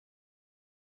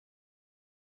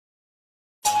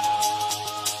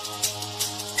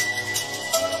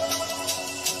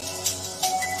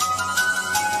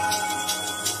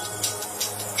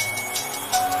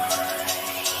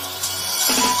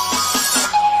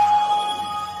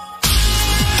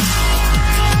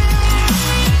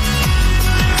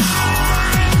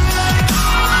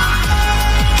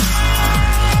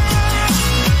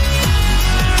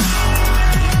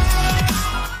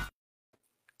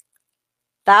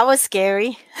That was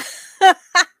scary.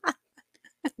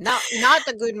 Not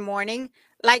a good morning.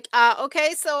 Like,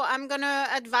 okay, so I'm gonna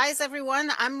advise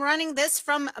everyone. I'm running this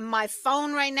from my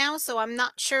phone right now, so I'm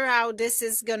not sure how this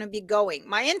is gonna be going.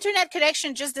 My internet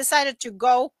connection just decided to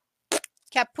go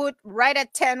kaput right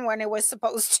at 10 when it was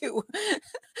supposed to,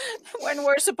 when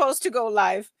we're supposed to go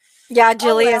live. Yeah, Oh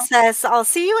Julia well. says, I'll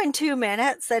see you in 2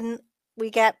 minutes. And we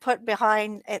get put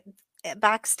behind it,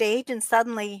 backstage, and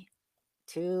suddenly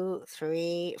two,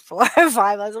 three, four,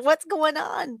 five. I was like, what's going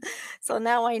on? So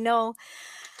now I know.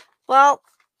 Well,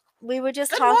 we were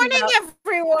just Good talking morning, about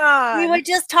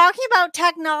everyone.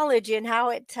 technology and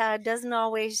how it doesn't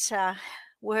always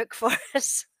work for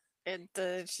us.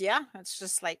 Yeah, it's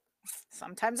just like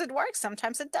sometimes it works,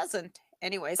 sometimes it doesn't.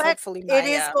 Anyways, But hopefully it my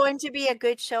is going to be a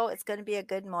good show. It's going to be a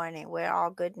good morning. We're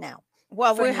all good now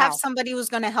well, for we have now. somebody who's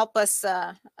going to help us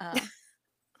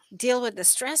deal with the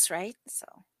stress, right? So,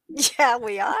 Yeah,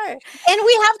 we are. and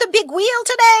we have the big wheel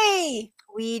today.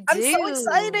 We I'm so do.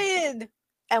 excited.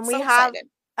 And we So have excited.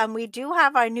 and we do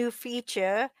have our new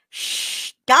feature,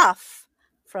 stuff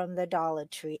from the dollar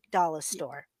Y-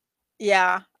 store.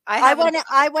 Yeah, I haven't.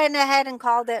 I went ahead and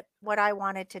called it what I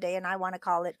wanted today, and I want to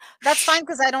call it That's fine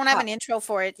because I don't have stuff. an intro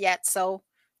for it yet. So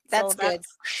So that's good.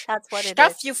 that's what it is.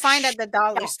 Stuff you find at the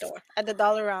dollar Stuff. store, at the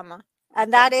Dollarama. And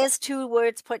Okay. that is two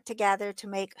words put together to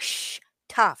make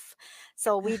tough.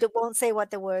 So won't say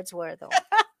what the words were though.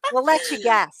 We'll let you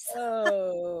guess.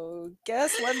 Oh,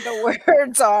 guess what the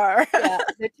words are. Yeah,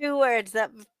 the two words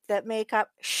that make up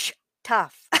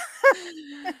tough. All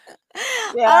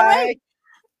Yeah. right.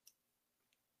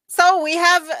 So we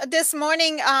have this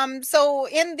morning. So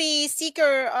in the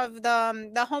Seeker of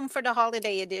the Home for the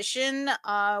Holiday edition,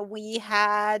 we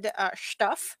had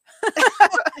stuff You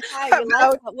like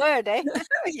about that word, eh?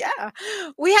 yeah,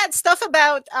 we had stuff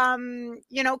about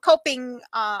coping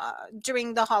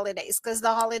during the holidays because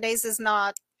the holidays is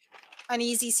not an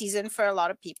easy season for a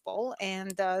lot of people,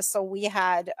 and so we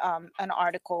had an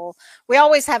article. We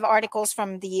always have articles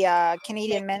from the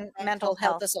Canadian Mental Mental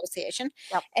Health health. Association,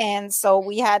 Yep. and so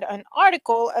we had an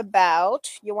article about.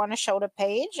 You want to show the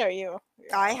page, or you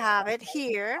I have it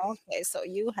here. okay? So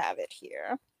you have it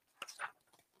here.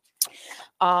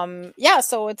 Yeah,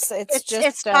 so it's It's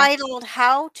just titled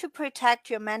 "How to Protect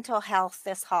Your Mental Health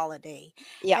This Holiday,"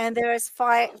 yeah. and there's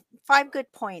five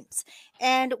good points.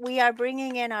 And we are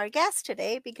bringing in our guest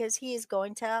today because he is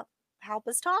going to help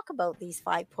us talk about these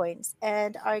 5 points.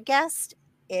 And our guest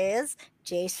is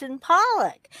Jason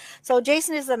Pollock. So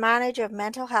Jason is the manager of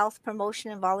mental health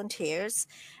promotion and volunteers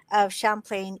of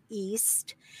Champlain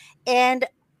East. And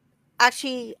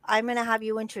actually, I'm going to have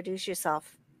you introduce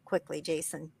yourself quickly,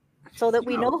 Jason, so that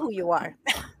we Yeah, know who you are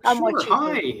and what sure. you do.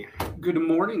 Hi. Good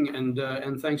morning,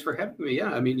 and thanks for having me.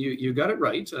 Yeah, I mean, you got it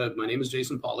right. My name is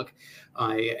Jason Pollock.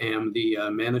 I am the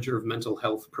manager of mental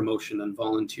health promotion and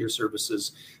volunteer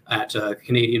services at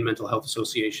Canadian Mental Health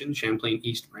Association, Champlain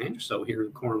East Branch, so here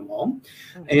in Cornwall.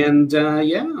 And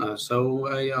yeah, so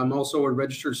I'm also a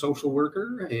registered social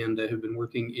worker and have been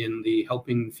working in the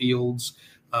helping fields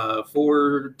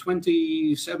for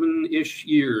 27-ish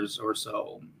years or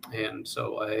so. And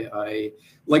so I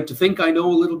like to think I know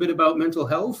a little bit about mental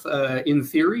health in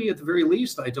theory, at the very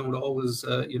least. I don't always,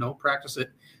 practice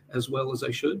it as well as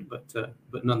I should,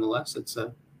 but nonetheless, it's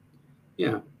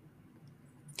yeah.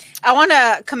 I want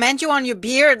to commend you on your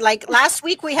beard. Like last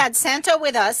week, we had Santa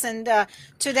with us, and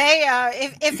today,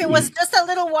 if it was just a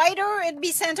little whiter, it'd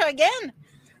be Santa again.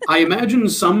 I imagine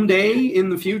someday in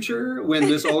the future, when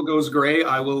this all goes gray,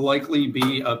 I will likely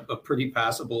be a pretty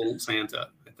passable Santa.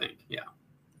 I think, yeah.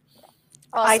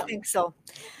 I Awesome. think so.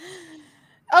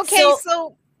 Okay, So,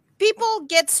 so people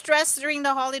get stressed during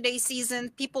the holiday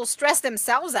season. People stress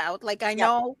themselves out. Like I yep.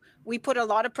 know we put a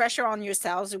lot of pressure on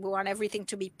yourselves. We want everything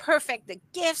to be perfect. The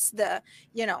gifts, the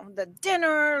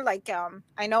dinner. Like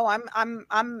I know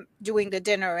I'm doing the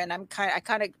dinner, and I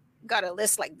kind of got a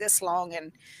list like this long,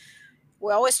 and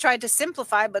we always try to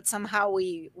simplify, but somehow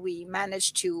we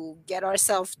manage to get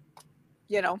ourselves,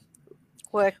 you know,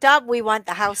 Worked up. We want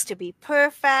the house to be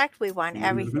perfect. We want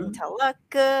everything Hmm. to look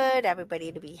good, everybody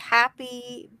to be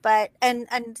happy. But and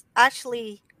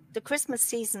actually the Christmas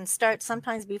season starts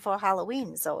sometimes before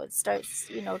Halloween, so it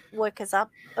starts, work us up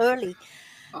early.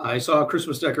 I saw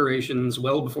Christmas decorations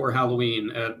well before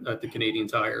Halloween at the Canadian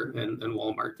Tire and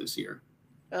Walmart this year.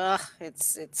 ugh,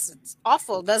 it's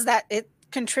awful. Does that it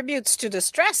contributes to the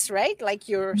stress, right? Like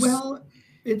you're Well,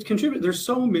 It contribute. There's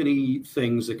so many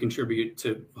things that contribute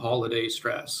to holiday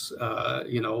stress,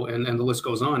 and the list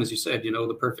goes on. As you said,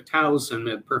 the perfect house and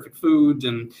the perfect food,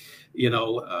 and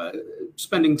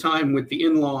spending time with the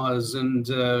in-laws, and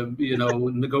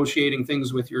negotiating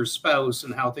things with your spouse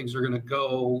and how things are going to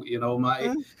go.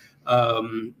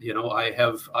 I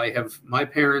have my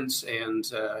parents and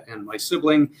my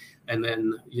sibling, and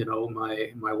then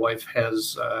my wife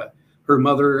has her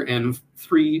mother and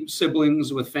 3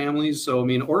 siblings with families. So, I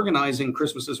mean, organizing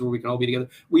Christmases where we can all be together.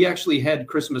 We actually had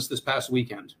Christmas this past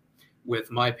weekend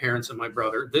with my parents and my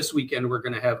brother. This weekend, we're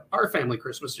going to have our family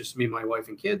Christmas, just me, my wife,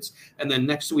 and kids. And then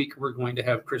next week, we're going to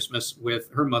have Christmas with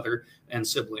her mother and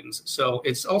siblings. So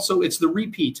it's the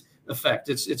repeat effect.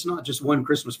 It's not just one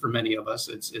Christmas for many of us.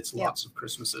 It's lots of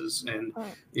Christmases, and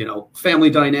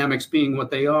family dynamics being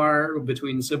what they are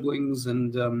between siblings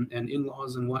and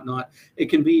in-laws and whatnot. It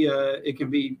can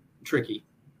be tricky.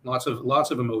 Lots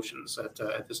of emotions at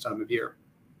this time of year.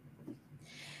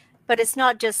 But it's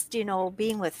not just,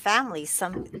 being with family.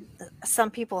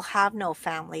 Some people have no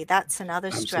family. That's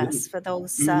another stress for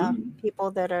those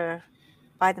people that are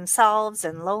by themselves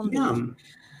and lonely.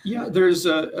 Yeah, there's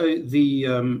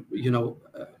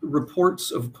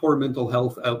reports of poor mental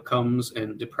health outcomes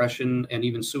and depression and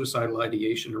even suicidal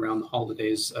ideation around the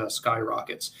holidays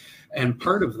skyrockets. And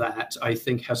part of that, I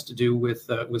think, has to do with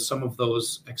some of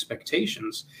those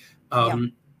expectations.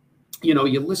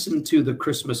 You listen to the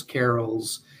Christmas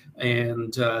carols,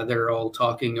 and they're all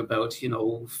talking about,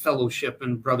 fellowship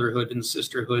and brotherhood and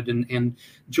sisterhood and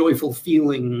joyful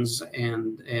feelings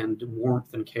and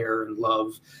warmth and care and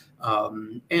love.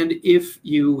 And if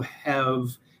you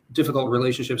have difficult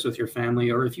relationships with your family,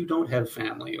 or if you don't have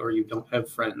family, or you don't have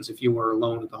friends, if you are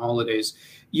alone at the holidays,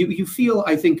 you feel,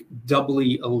 I think,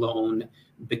 doubly alone,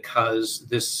 because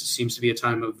this seems to be a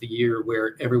time of the year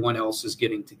where everyone else is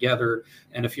getting together.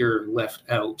 And if you're left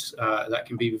out, that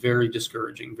can be very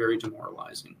discouraging, very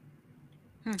demoralizing.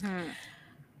 Mm-hmm.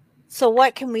 So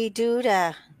what can we do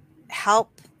to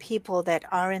help people that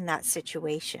are in that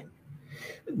situation?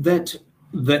 That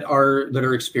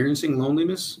are experiencing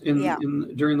loneliness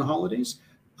during the holidays?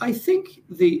 I think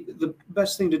the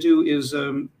best thing to do is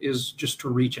just to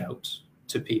reach out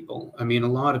to people. I mean, a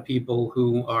lot of people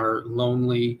who are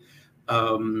lonely,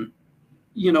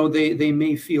 they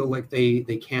may feel like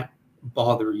they can't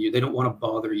bother you. They don't want to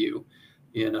bother you.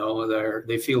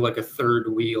 They feel like a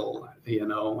third wheel,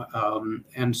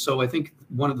 and so I think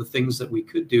one of the things that we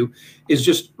could do is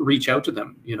just reach out to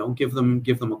them, give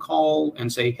them a call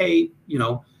and say, hey,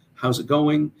 how's it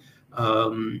going?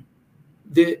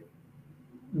 The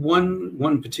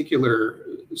one particular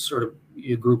sort of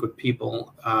group of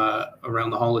people around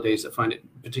the holidays that find it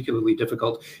particularly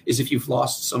difficult is if you've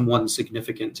lost someone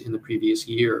significant in the previous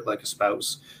year, like a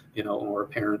spouse, or a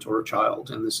parent or a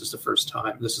child, and this is the first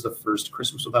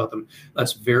Christmas without them.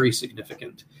 That's very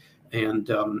significant. And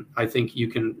I think you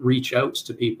can reach out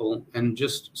to people and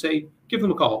just say, give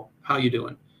them a call. How you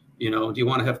doing? Do you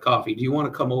want to have coffee? Do you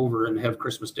want to come over and have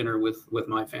Christmas dinner with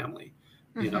my family?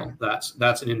 Mm-hmm.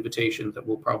 That's an invitation that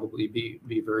will probably be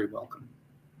very welcome.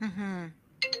 Mm-hmm.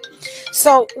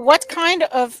 So what kind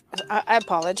of, I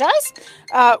apologize,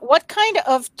 what kind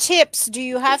of tips do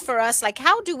you have for us? Like,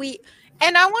 how do we,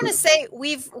 and I want to say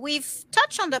we've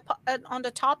touched on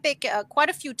the topic quite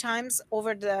a few times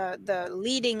over the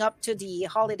leading up to the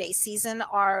holiday season.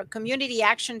 Our community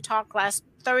action talk last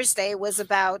Thursday was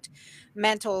about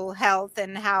mental health,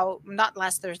 and how, not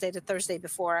last Thursday, the Thursday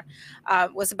before,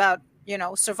 was about,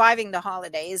 surviving the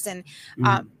holidays. And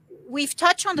we've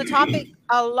touched on the topic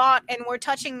a lot, and we're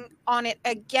touching on it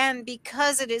again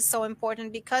because it is so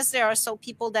important, because there are some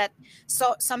people that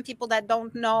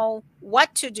don't know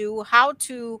what to do, how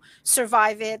to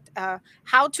survive it,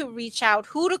 how to reach out,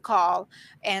 who to call.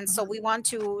 And so we want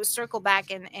to circle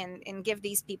back and give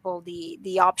these people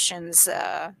the options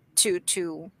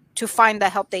to find the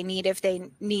help they need if they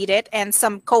need it, and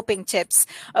some coping tips,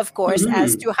 of course,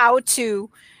 as to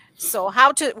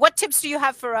what tips do you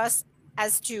have for us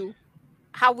as to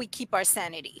how we keep our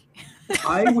sanity?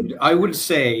 I would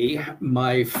say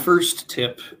my first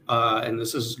tip, and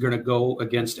this is going to go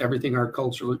against everything our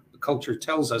culture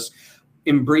tells us: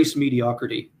 embrace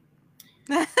mediocrity.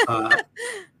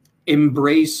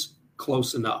 Embrace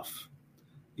close enough.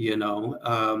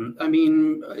 I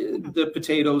mean, the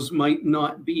potatoes might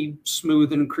not be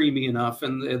smooth and creamy enough,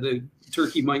 and the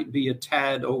turkey might be a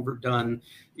tad overdone.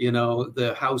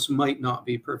 The house might not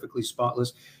be perfectly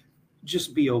spotless.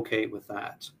 Just be okay with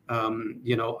that.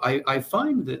 I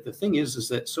find that the thing is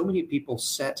that so many people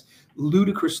set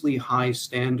ludicrously high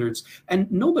standards,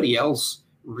 and nobody else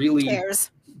really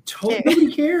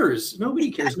Nobody cares.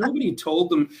 Nobody cares. Nobody told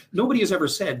them. Nobody has ever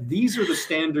said, these are the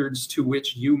standards to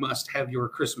which you must have your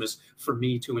Christmas for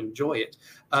me to enjoy it.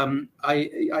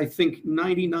 I think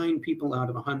 99 people out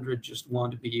of 100 just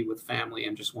want to be with family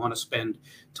and just want to spend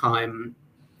time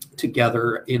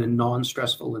together in a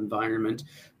non-stressful environment.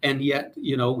 And yet,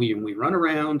 we run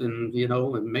around and,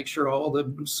 and make sure all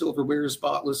the silverware is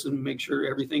spotless and make sure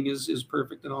everything is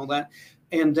perfect and all that.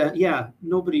 And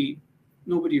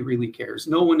nobody really cares.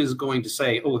 No one is going to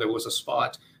say, oh, there was a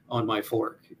spot on my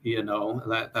fork.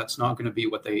 That's not going to be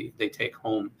what they take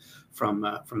home from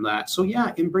that. So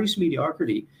yeah, embrace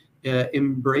mediocrity,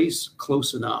 embrace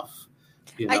close enough.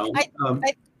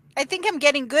 I think I'm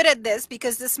getting good at this,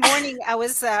 because this morning I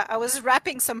was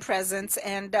wrapping some presents,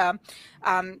 and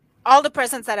all the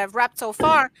presents that I've wrapped so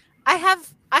far, I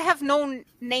have no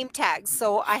name tags.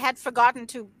 So I had forgotten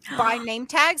to buy name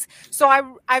tags. So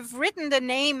I've written the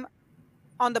name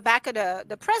on the back of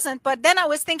the present, but then I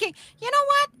was thinking, you know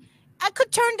what? I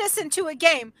could turn this into a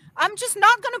game. I'm just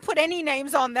not going to put any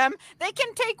names on them. They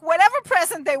can take whatever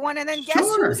present they want and then guess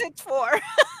who's it's for.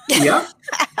 Yeah,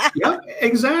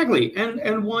 exactly.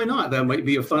 And why not? That might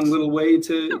be a fun little way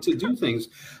to do things.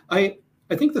 I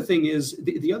think the thing is,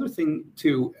 the other thing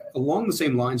too, along the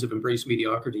same lines of embrace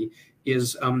mediocrity,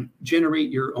 is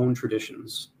generate your own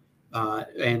traditions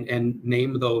and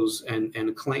name those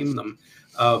and claim them.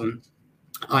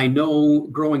 I know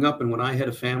growing up and when I had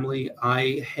a family,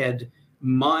 I had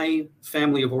my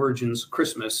family of origins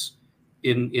Christmas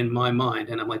in my mind.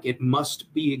 And I'm like, it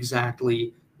must be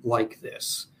exactly like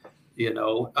this.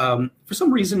 For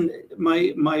some reason,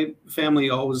 my family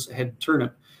always had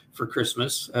turnip for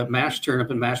Christmas, mashed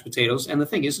turnip and mashed potatoes. And the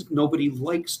thing is, nobody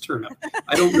likes turnip.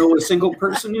 I don't know a single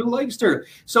person who likes turnip.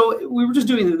 So we were just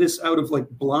doing this out of like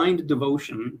blind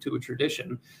devotion to a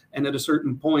tradition. And at a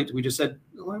certain point, we just said,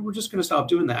 well, we're just going to stop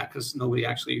doing that because nobody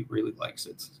actually really likes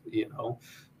it.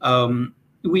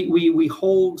 We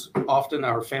hold often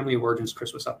our family of origins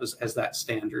Christmas up as that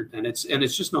standard, and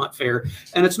it's just not fair,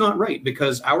 and it's not right,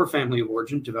 because our family of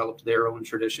origin developed their own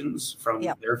traditions from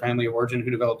their family of origin who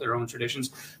developed their own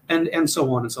traditions, and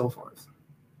so on and so forth.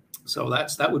 So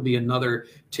that would be another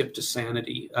tip to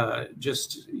sanity.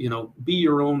 Just be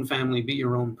your own family, be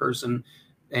your own person,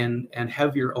 and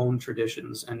have your own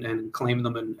traditions and claim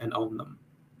them and own them.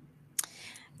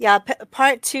 Yeah,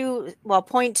 point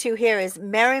two here is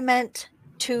merriment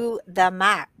to the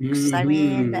max. Mm-hmm. I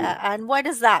mean, and what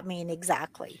does that mean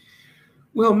exactly?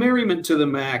 Well, merriment to the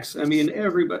max. I mean,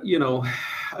 everybody,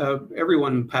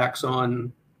 everyone packs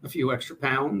on a few extra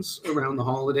pounds around the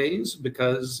holidays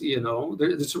because,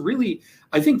 it's really,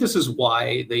 I think this is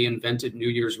why they invented New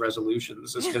Year's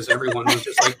resolutions, is because everyone was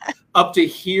just like up to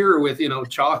here with,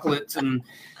 chocolate and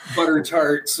butter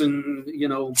tarts and,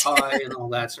 pie and all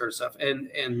that sort of stuff. And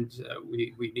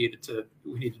we needed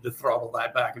to throttle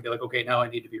that back and be like, okay, now I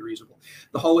need to be reasonable.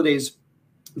 The holidays,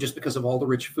 just because of all the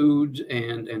rich food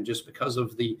and just because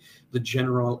of the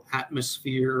general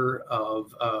atmosphere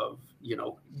of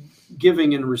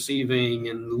giving and receiving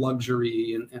and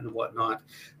luxury and whatnot,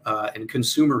 and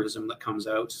consumerism that comes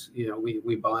out.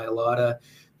 We buy a lot of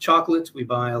chocolate, we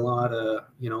buy a lot of,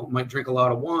 might drink a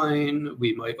lot of wine,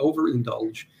 we might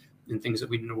overindulge in things that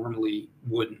we normally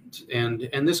wouldn't.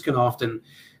 And this can often,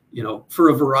 for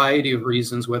a variety of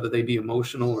reasons, whether they be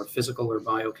emotional or physical or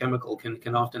biochemical,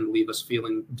 can often leave us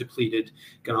feeling depleted,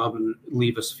 can often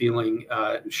leave us feeling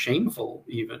shameful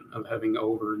even of having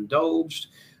overindulged.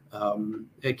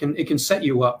 It can set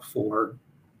you up for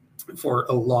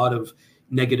a lot of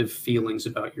negative feelings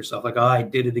about yourself. Like, I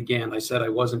did it again. I said I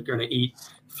wasn't going to eat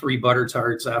 3 butter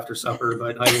tarts after supper,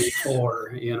 but I ate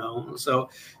 4, so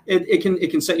it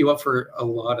can set you up for a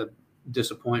lot of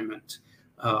disappointment.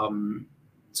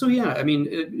 So yeah, I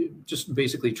mean, just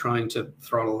basically trying to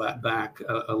throttle that back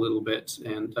a little bit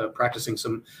and practicing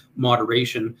some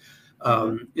moderation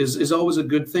is always a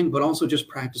good thing, but also just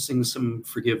practicing some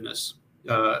forgiveness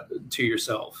to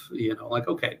yourself, like,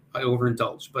 okay, I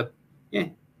overindulged, but yeah,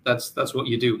 that's what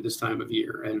you do this time of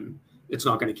year, and it's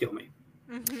not going to kill me.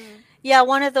 Mm-hmm. Yeah,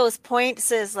 one of those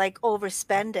points is like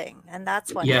overspending, and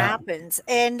that's what happens.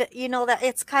 And that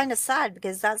it's kind of sad,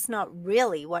 because that's not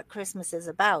really what Christmas is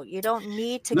about. You don't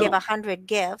need to give 100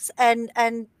 gifts, and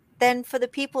then for the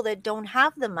people that don't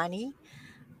have the money,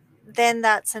 then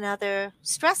that's another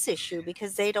stress issue,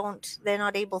 because they're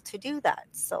not able to do that.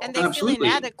 So, and they feel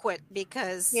inadequate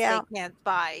because they can't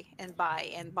buy and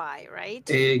buy and buy, right?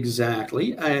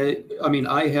 Exactly. I mean,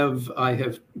 I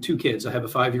have 2 kids. I have a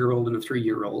 5-year-old and a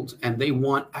 3-year-old, and they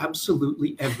want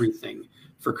absolutely everything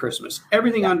for Christmas,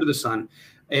 everything under the sun.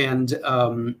 And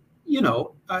I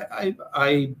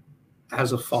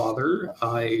as a father,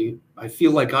 I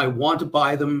feel like I want to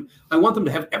buy them. I want them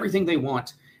to have everything they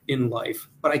want in life,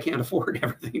 but I can't afford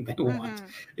everything they want,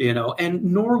 and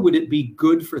nor would it be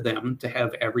good for them to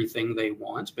have everything they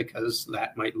want, because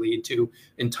that might lead to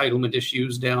entitlement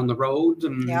issues down the road.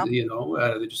 And,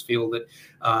 they just feel that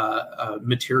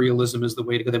materialism is the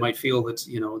way to go. They might feel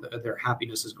that, their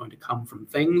happiness is going to come from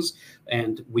things.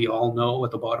 And we all know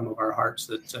at the bottom of our hearts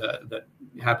that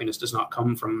happiness does not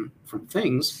come from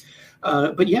things.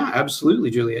 But yeah, absolutely,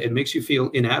 Julia. It makes you feel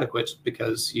inadequate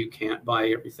because you can't buy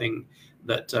everything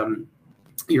that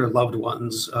your loved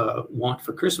ones want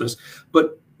for Christmas.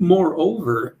 But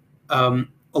moreover, a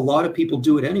lot of people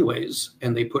do it anyways,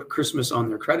 and they put Christmas on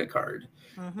their credit card.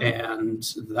 And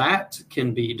that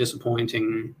can be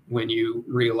disappointing when you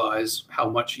realize how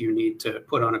much you need to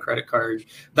put on a credit card.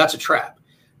 That's a trap.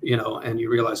 And you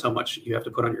realize how much you have to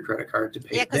put on your credit card to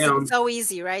pay it down. It's so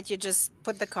easy, right? You just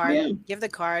put the card, give the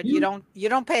card. You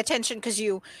don't pay attention because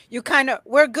you kind of,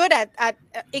 we're good at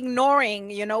ignoring,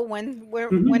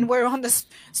 when we're on the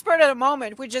spur of the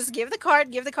moment. We just give the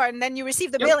card, and then you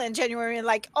receive the bill in January, and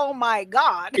like, oh my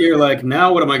God. You're like,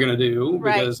 now what am I going to do?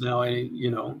 Because now I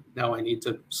need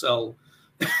to sell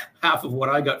half of what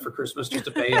I got for Christmas just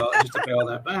to pay all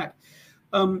that back.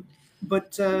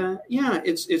 But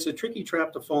it's a tricky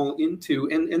trap to fall into.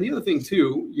 And the other thing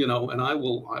too, and I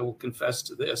will confess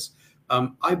to this,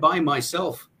 I buy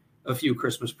myself a few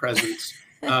Christmas presents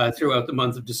throughout the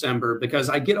month of December because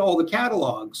I get all the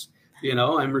catalogs.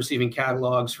 I'm receiving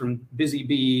catalogs from Busy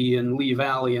Bee and Lee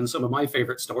Valley and some of my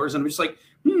favorite stores, and I'm just like,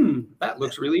 that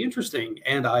looks really interesting.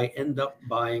 And I end up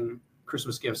buying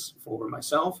Christmas gifts for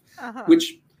myself,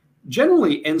 which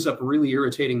generally ends up really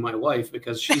irritating my wife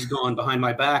because she's gone behind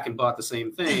my back and bought the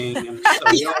same thing. And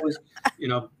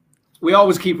so we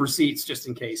always keep receipts just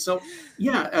in case. So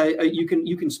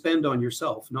you can spend on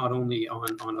yourself, not only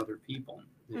on other people,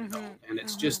 and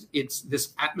it's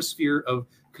this atmosphere of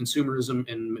consumerism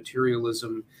and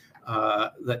materialism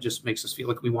that just makes us feel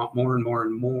like we want more and more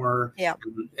and more.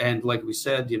 And like we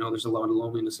said, there's a lot of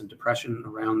loneliness and depression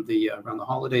around the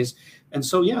holidays. And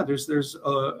so, there's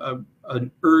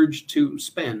an urge to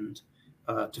spend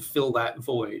to fill that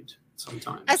void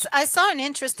sometimes. I saw an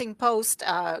interesting post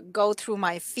go through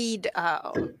my feed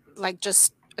like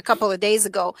just a couple of days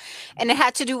ago, and it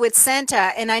had to do with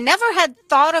Santa. And I never had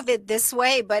thought of it this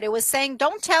way, but it was saying,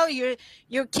 don't tell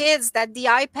your kids that the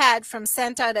iPad from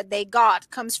Santa that they got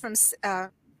comes from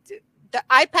the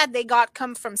iPad they got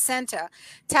come from Santa.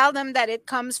 Tell them that it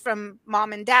comes from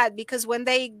mom and dad, because when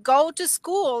they go to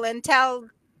school and tell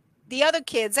the other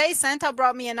kids, hey, Santa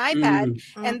brought me an iPad,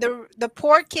 and the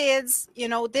poor kids,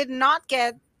 did not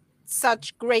get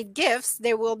such great gifts,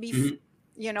 they will be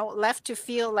left to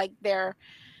feel like they're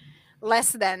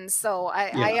less than. So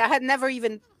I had never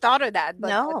even thought of that, but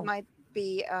that might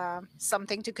be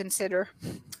something to consider.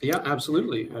 Yeah,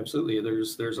 absolutely.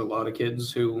 There's a lot of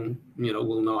kids who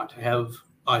will not have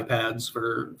iPads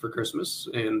for Christmas,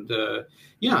 and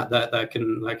that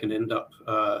can end up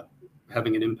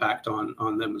having an impact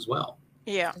on them as well.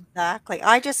 Yeah, exactly.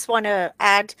 I just want to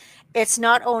add, it's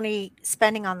not only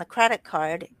spending on the credit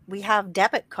card, we have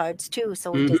debit cards too.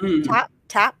 So we just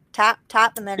tap,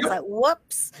 and then it's like,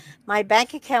 whoops, my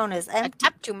bank account is empty. I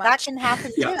tap too much. That can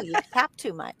happen too. You tap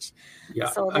too much. Yeah.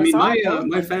 So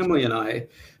my family and I,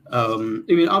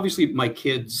 obviously my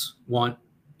kids want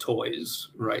toys,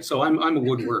 right? So I'm a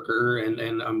woodworker,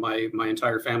 and my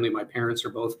entire family, my parents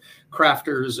are both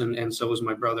crafters, and so is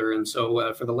my brother. And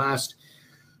so for the last,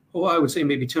 I would say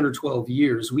maybe 10 or 12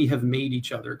 years, we have made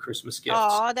each other Christmas gifts.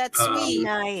 Oh, that's sweet.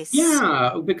 Nice.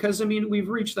 Yeah, because we've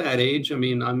reached that age.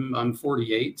 I'm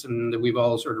 48, and we've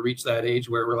all sort of reached that age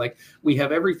where we're like, we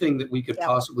have everything that we could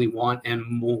possibly want and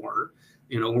more.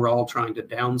 We're all trying to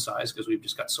downsize because we've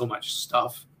just got so much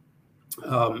stuff.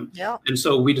 And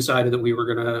so we decided that we were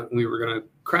gonna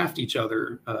craft each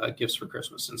other gifts for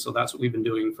Christmas, and so that's what we've been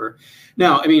doing for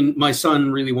now. My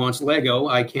son really wants Lego.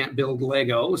 I can't build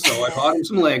Lego, so I bought him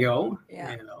some Lego.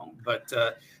 But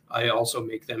I also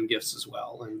make them gifts as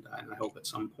well, and I hope at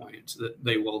some point that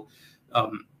they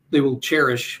will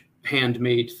cherish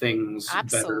handmade things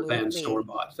better than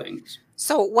store-bought things.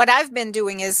 So what I've been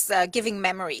doing is giving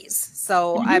memories.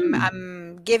 So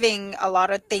I'm giving a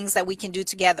lot of things that we can do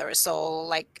together. So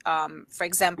like, for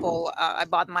example, I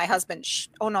bought my husband.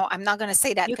 Oh no, I'm not going to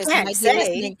say that because he might be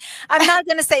listening. I'm not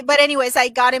going to say. But anyways, I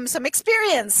got him some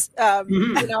experience,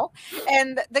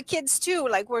 and the kids too.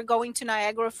 Like we're going to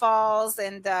Niagara Falls,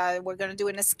 and we're going to do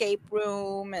an escape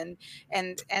room, and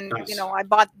nice. I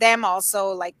bought them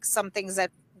also like some things that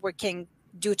we can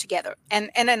do together. And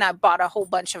then I bought a whole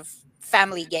bunch of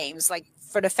family games, like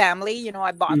for the family.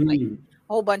 I bought like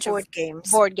whole bunch of Board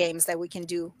games. board games that we can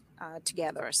do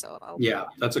together. So Yeah,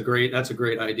 that's a great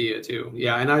idea too.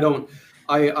 Yeah, and I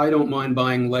don't mind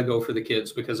buying Lego for the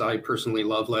kids because I personally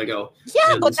love Lego.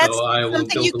 yeah, And but that's so I will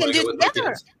something you build can Lego do with my together.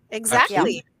 kids. Exactly.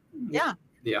 Absolutely. Yeah.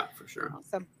 Yeah, for sure.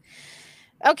 Awesome.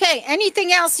 Okay.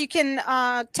 Anything else you can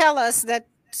tell us that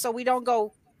so we don't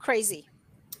go crazy?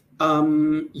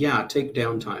 Yeah, take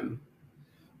downtime.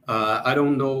 I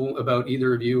don't know about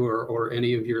either of you or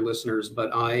any of your listeners,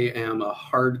 but I am a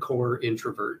hardcore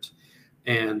introvert,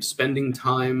 and spending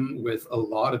time with a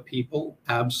lot of people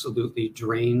absolutely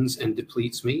drains and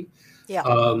depletes me. Yeah.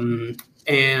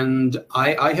 And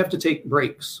I have to take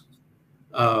breaks,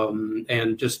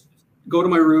 and just go to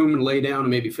my room and lay down and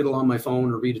maybe fiddle on my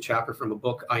phone or read a chapter from a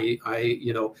book.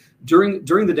 During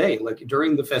the day, like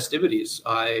during the festivities,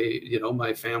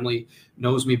 my family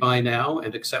knows me by now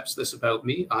and accepts this about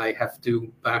me. I have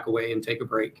to back away and take a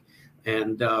break.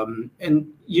 And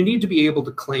you need to be able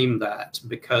to claim that,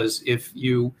 because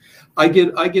I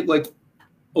get like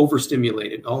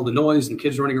overstimulated, all the noise and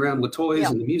kids running around with toys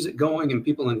and the music going and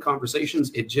people in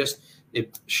conversations.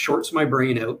 It shorts my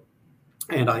brain out,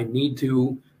 and I need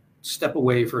to step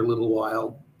away for a little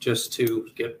while just to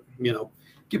get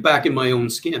back in my own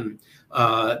skin,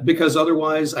 because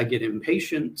otherwise I get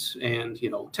impatient and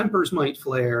tempers might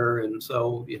flare. And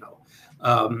so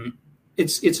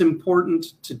it's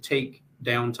important to take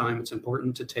downtime. It's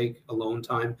important to take alone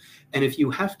time, and if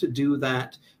you have to do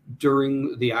that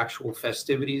during the actual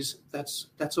festivities, that's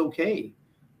okay.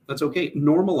 That's okay.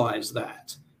 Normalize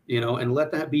that, and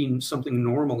let that be something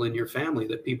normal in your family,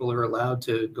 that people are allowed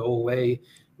to go away,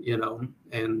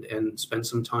 and spend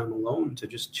some time alone to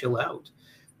just chill out.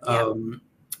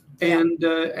 And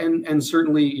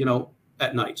certainly,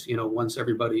 at night, once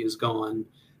everybody is gone,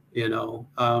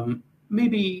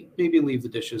 maybe leave the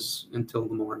dishes until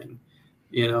the morning,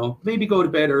 maybe go to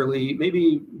bed early,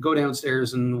 maybe go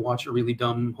downstairs and watch a really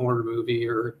dumb horror movie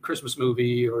or a Christmas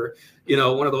movie, or,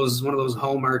 one of those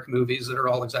Hallmark movies that are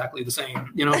all exactly the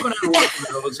same, go down and watch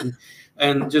one of those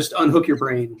and just unhook your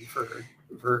brain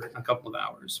for a couple of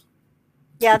hours.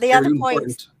 Yeah. It's The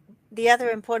very other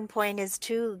important point is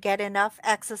to get enough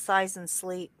exercise and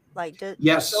sleep. Like,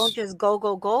 Yes. don't just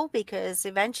go, because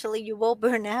eventually you will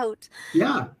burn out.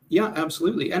 Yeah,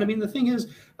 absolutely. And I mean, the thing is,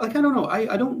 like, I don't know.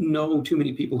 I don't know too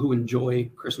many people who enjoy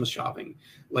Christmas shopping.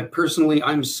 Like, personally,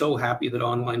 I'm so happy that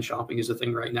online shopping is a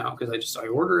thing right now, because I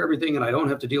order everything and I don't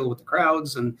have to deal with the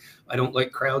crowds, and I don't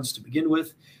like crowds to begin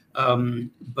with.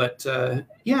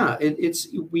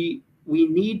 We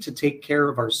need to take care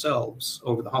of ourselves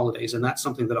over the holidays, and that's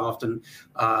something that often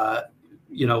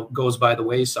goes by the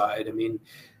wayside. I mean,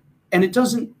 and it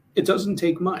doesn't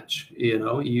take much.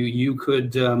 You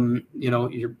could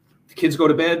the kids go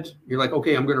to bed, you're like,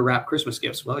 okay, I'm going to wrap Christmas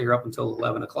gifts. Well, you're up until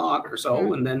 11 o'clock or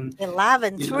so, and then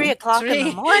 3 o'clock in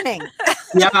the morning.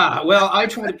 Yeah, well, I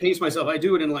try to pace myself. I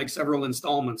do it in like several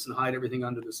installments and hide everything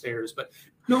under the stairs. But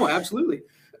no, absolutely.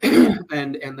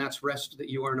 and that's rest that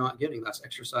you are not getting. That's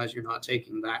exercise you're not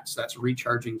taking. That's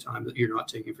recharging time that you're not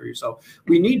taking for yourself.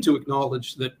 We need to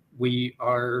acknowledge that we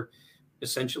are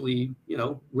essentially,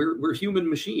 we're human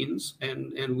machines,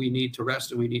 and we need to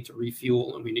rest, and we need to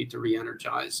refuel, and we need to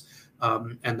re-energize.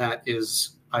 And that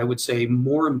is, I would say,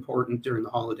 more important during the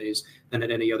holidays than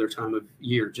at any other time of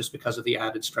year, just because of the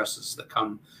added stresses that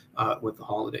come with the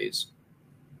holidays.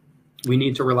 We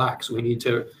need to relax. We need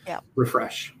to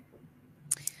refresh.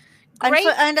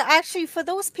 And actually, for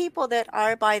those people that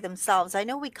are by themselves, I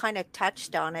know we kind of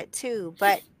touched on it too,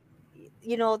 but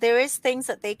there is things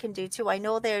that they can do too. I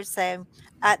know there's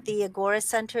at the Agora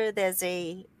Center, there's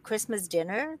a Christmas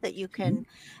dinner that you can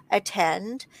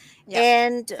attend.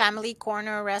 And Family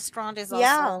Corner Restaurant is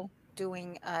also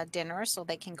doing dinner, so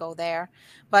they can go there.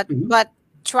 But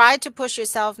try to push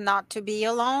yourself not to be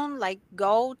alone. Like,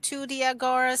 go to the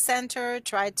Agora Center.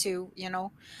 Try to,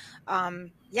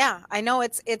 I know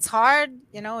it's hard.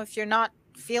 If you're not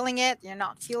feeling it, you're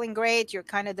not feeling great, you're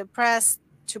kind of depressed.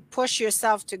 To push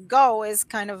yourself to go is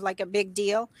kind of like a big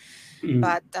deal.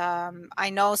 But I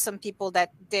know some people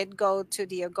that did go to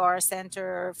the Agora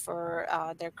Center for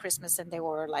their Christmas, and they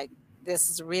were like, this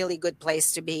is a really good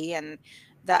place to be, and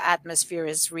the atmosphere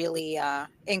is really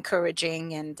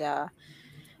encouraging and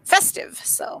festive.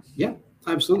 So yeah,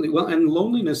 absolutely. Well, and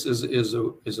loneliness is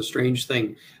a strange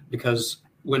thing, because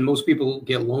when most people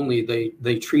get lonely,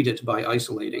 they treat it by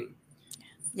isolating.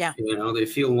 Yeah. They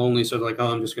feel lonely. So like,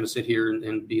 oh, I'm just going to sit here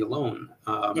and be alone.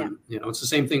 It's the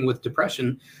same thing with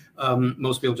depression.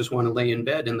 Most people just want to lay in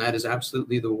bed. And that is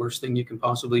absolutely the worst thing you can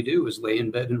possibly do, is lay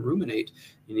in bed and ruminate.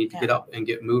 You need to get up and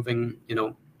get moving,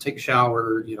 take a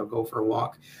shower, go for a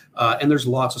walk. And there's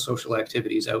lots of social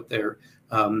activities out there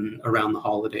around the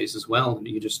holidays as well. And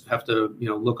you just have to,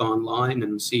 look online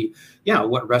and see,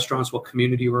 what restaurants, what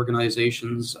community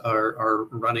organizations are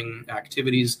running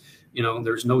activities.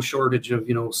 There's no shortage of,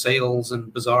 sales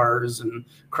and bazaars and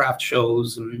craft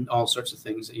shows and all sorts of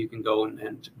things that you can go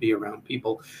and be around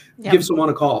people. Yep. Give someone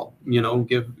a call,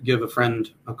 give a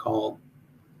friend a call.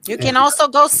 You can also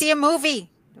go see a movie.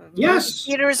 Yes.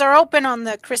 Theaters are open on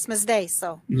the Christmas day,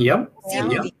 so Yep. see a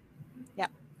movie. Yeah.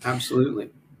 Absolutely.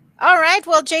 All right.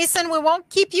 Well, Jason, we won't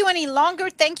keep you any longer.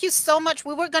 Thank you so much.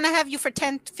 We were going to have you for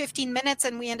 10 to 15 minutes,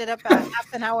 and we ended up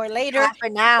half an hour later. Half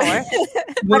an hour.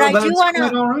 Well, I do want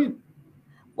quite all to. right.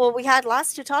 Well, we had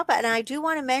lots to talk about, and I do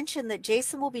want to mention that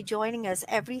Jason will be joining us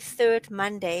every third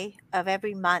Monday of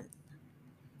every month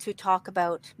to talk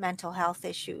about mental health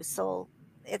issues. So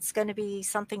it's going to be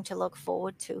something to look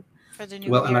forward to for the new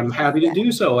Well, year. and I'm happy to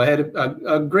do so. I had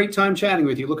a great time chatting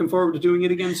with you. Looking forward to doing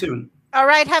it again soon. All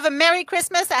right. Have a Merry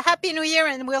Christmas, a Happy New Year,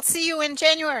 and we'll see you in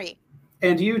January.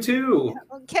 And you too.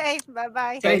 Okay.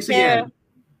 Bye-bye. Thanks again.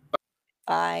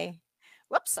 Bye.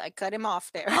 Whoops, I cut him off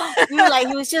there. You were like,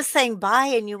 he was just saying bye,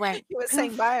 and you went. He was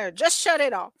saying bye, or just shut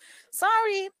it off.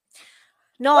 Sorry.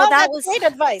 No, Well, that that's was great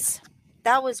advice.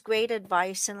 That was great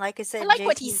advice. And like I said, I like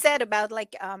what he Jason- said about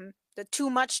like the too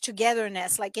much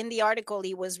togetherness. Like in the article,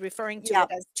 he was referring to Yeah. it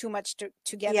as too much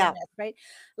togetherness, right?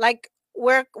 Like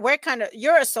we're kind of,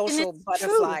 you're a social it's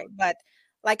butterfly, true. but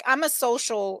like I'm a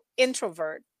social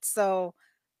introvert, so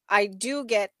I do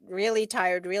get really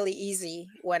tired really easy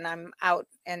when I'm out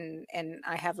and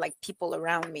I have like people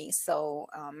around me. So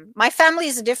my family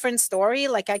is a different story.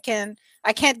 Like I can't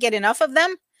get enough of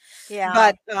them. Yeah.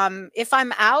 But if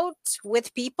I'm out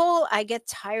with people, I get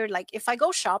tired. Like if I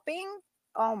go shopping,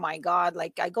 oh my God,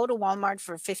 like I go to Walmart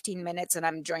for 15 minutes and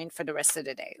I'm drained for the rest of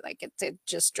the day. Like it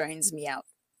just drains me out.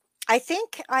 I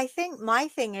think my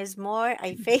thing is more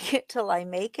I fake it till I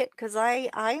make it, because I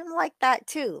am like that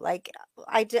too. Like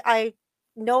I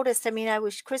noticed, I mean, I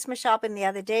was Christmas shopping the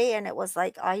other day and it was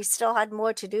like I still had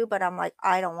more to do, but I'm like,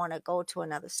 I don't want to go to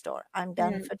another store. I'm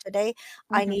done for today.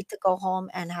 I Mhm. need to go home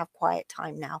and have quiet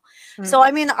time now. Mm. So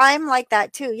I mean, I'm like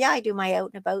that too. Yeah, I do my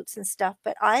out and abouts and stuff,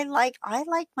 but I like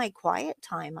my quiet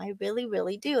time. I really,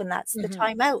 really do. And that's the Mhm.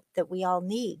 time out that we all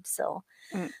need. So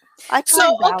Mm. I try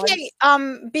So, and okay,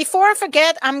 balance. before I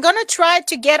forget, I'm going to try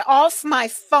to get off my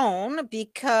phone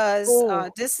because Ooh.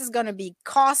 this is going to be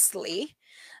costly.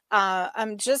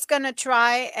 I'm just going to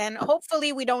try and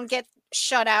hopefully we don't get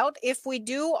shut out. If we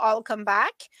do, I'll come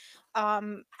back.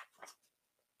 Um,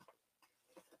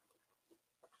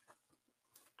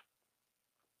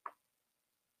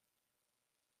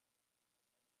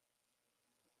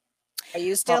 are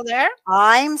you still there?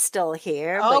 I'm still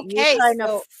here, but Okay, you kind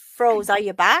so- of froze. Are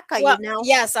you back? Are Well, you now?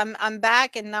 yes, I'm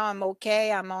back and now I'm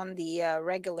okay. I'm on the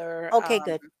regular Okay,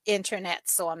 good. internet,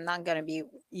 so I'm not going to be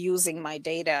using my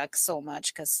data so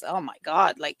much because, oh my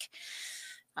God, like,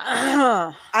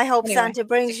 I hope Anyway, Santa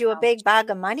brings you a big bag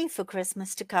of money for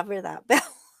Christmas to cover that bill.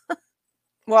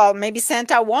 well, maybe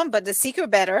Santa won't, but the seeker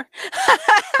better.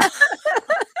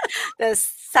 The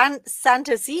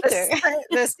Santa Seeker.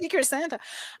 The seeker Santa.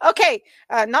 Okay,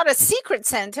 not a secret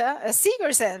Santa, a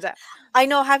seeker Santa. I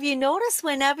know. Have you noticed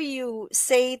whenever you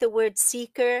say the word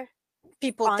seeker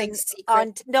People think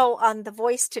secret. on the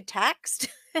voice to text,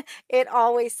 it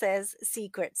always says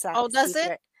secret Santa. Oh, does it?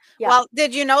 secret. Yeah. Well,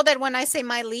 did you know that when I say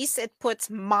my lease, it puts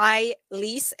my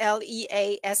lease,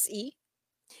 Lease?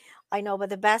 I know, but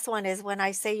the best one is when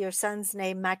I say your son's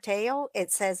name, Mateo,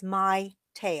 it says my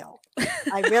tail.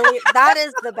 That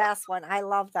is the best one. I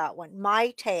love that one.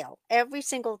 My tail every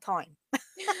single time.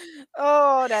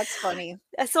 Oh, that's funny.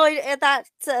 So that's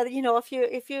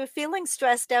if you're feeling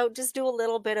stressed out, just do a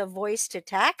little bit of voice to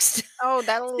text. Oh,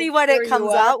 that'll See what cheer it you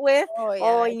comes up. out with. Oh, yeah,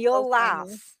 Oh, it's and you'll so laugh.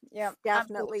 funny. Yeah,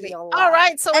 Definitely absolutely. you'll All laugh.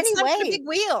 right, so it's time for the Anyway. big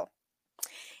wheel.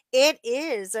 It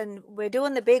is, and we're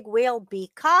doing the big wheel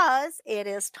because it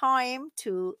is time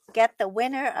to get the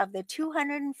winner of the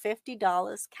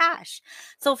 $250 cash.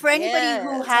 So for anybody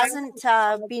who Yes.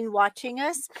 hasn't been watching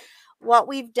us, what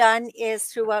we've done is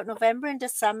throughout November and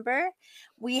December,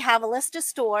 we have a list of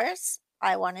stores.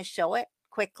 I want to show it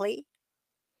quickly.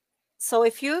 So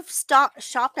if you've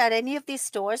shopped at any of these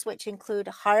stores, which include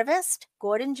Harvest,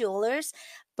 Gordon Jewelers,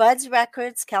 Bud's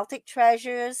Records, Celtic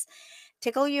Treasures,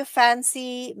 Tickle Your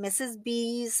Fancy, Mrs.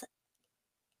 B's,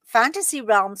 Fantasy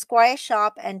Realm, Squire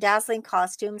Shop, and Dazzling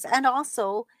Costumes, and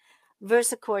also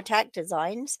Versacore Tech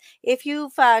Designs. If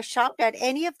you've shopped at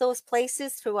any of those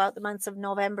places throughout the months of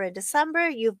November and December,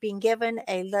 you've been given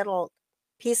a little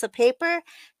piece of paper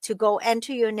to go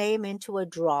enter your name into a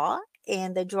draw.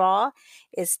 And the draw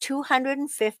is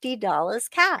 $250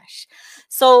 cash.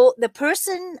 So the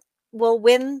person will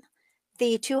win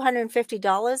the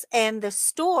 $250, and the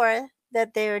store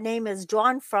that their name is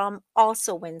drawn from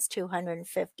also wins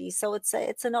 250. So it's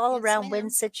an all Yes, around win ma'am.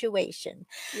 situation.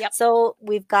 Yep. So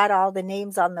we've got all the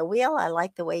names on the wheel. I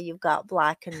like the way you've got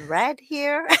black and red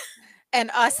here. And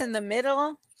us in the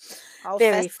middle, all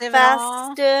Very festive and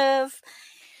all. festive.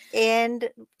 And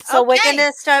so we're Okay.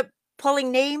 gonna start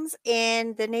pulling names,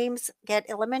 and the names get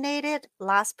eliminated.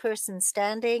 Last person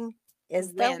standing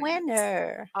is the Wins.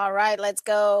 winner. All right, let's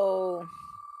go.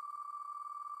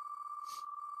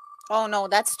 Oh no,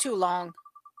 that's too long.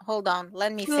 Hold on,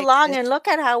 let me Too fix long, this. and look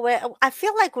at how I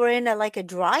feel like we're in a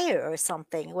dryer or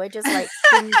something. We're just like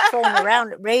being thrown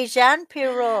around. Réjean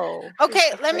Pirot. is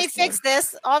Okay, the let me first name. fix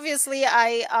this. Obviously,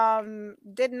 I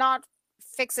did not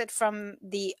fix it from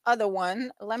the other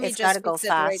one. Let me It's got just to go fix it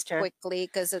right faster. quickly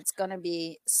because it's gonna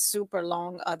be super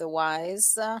long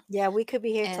otherwise. Yeah, we could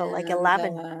be here till like And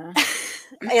 11,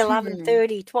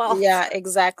 11:30, 12. yeah,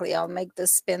 exactly. I'll make the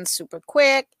spin super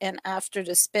quick, and after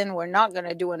the spin, we're not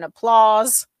gonna do an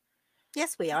applause.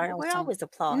 Yes, we are. No, We're so- always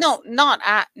applause. No, not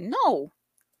at no.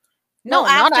 No, No,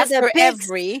 not after the after big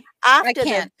every. After the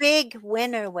can't. big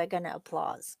winner, we're gonna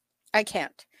applause. I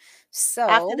can't.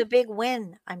 After So, the big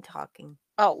win, I'm talking.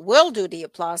 oh, we'll do the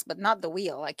applause, but not the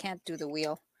wheel. I can't do the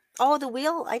wheel. Oh, the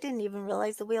wheel! I didn't even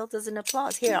realize the wheel doesn't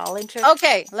applause. Here, I'll enter.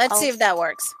 Okay, let's see I'll- if that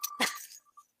works.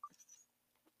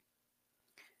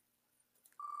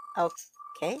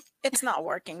 Okay. It's not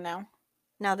working now.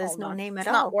 Now there's Hold no on. name It's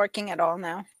at not all. working at all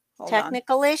now. Hold on.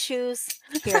 Technical issues.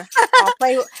 Here, I'll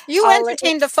play. You I'll-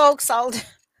 entertain the folks.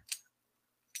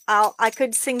 I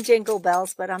could sing Jingle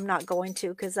Bells, but I'm not going to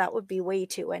because that would be way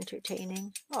too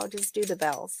entertaining. I'll just do the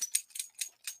bells.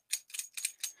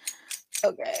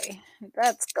 Okay,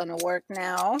 that's gonna work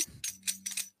now.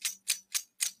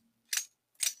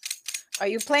 Are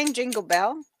you playing Jingle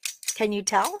Bell? Can you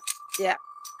tell? Yeah.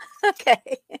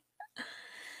 Okay.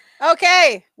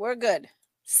 Okay, we're good.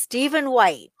 Stephen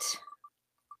White.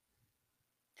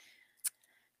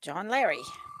 John Larry.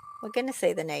 We're gonna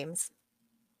say the names.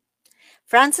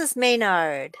 Francis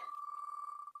Maynard.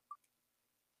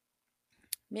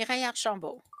 Mireille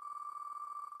Archambault.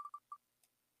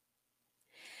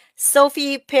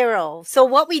 Sophie Pirro. So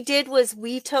what we did was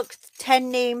we took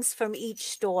 10 names from each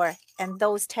store, and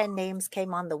those 10 names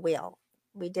came on the wheel.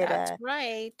 We did That's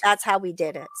right. that's how we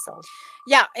did it. So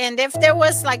Yeah, and if there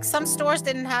was like some stores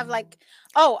didn't have like,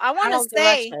 oh, I want Harold to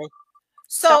say, Gillespie.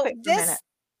 so Stop it for a this, minute.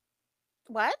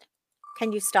 what?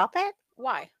 Can you stop it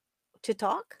Why? to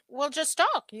talk? Well, just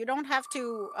talk. You don't have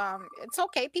to. It's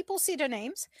okay. People see the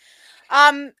names.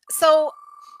 So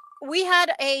we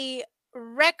had a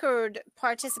record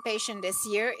participation this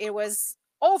year. It was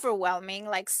overwhelming,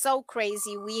 like so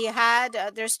crazy. We had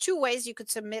there's two ways you could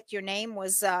submit your name.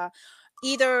 Was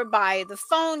either by the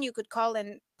phone, you could call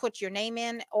and put your name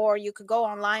in, or you could go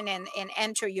online and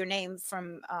enter your name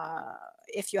from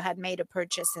if you had made a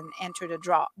purchase and enter the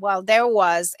draw. Well, there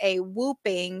was a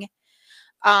whooping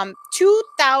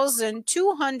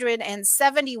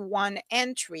 2,271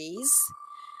 entries.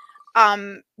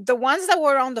 The ones that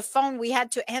were on the phone, we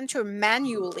had to enter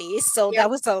manually. So that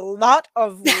was a lot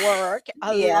of work,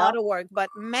 lot of work. But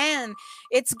man,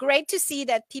 it's great to see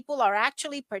that people are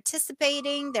actually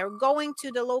participating. They're going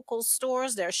to the local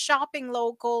stores, they're shopping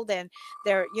local, then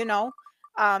they're,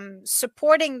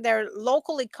 supporting their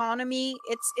local economy.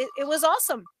 It was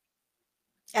awesome.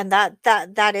 And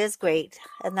that is great.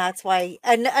 And that's why,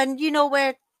 and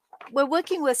we're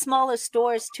working with smaller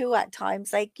stores too at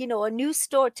times. Like, a new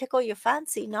store, Tickle Your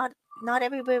Fancy. Not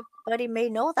everybody may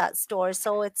know that store.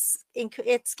 So it's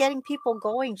getting people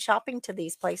going shopping to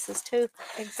these places too.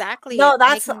 Exactly. No,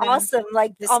 that's making them awesome.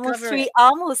 Like almost discover it.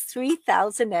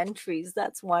 3,000 entries.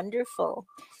 That's wonderful.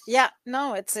 Yeah,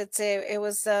 no, it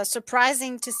was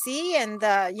surprising to see, and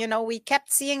we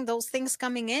kept seeing those things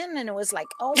coming in, and it was like,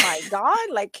 oh my god,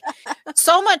 like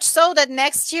so much so that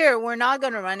next year we're not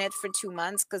going to run it for 2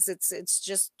 months because it's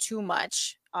just too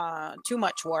much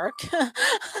work.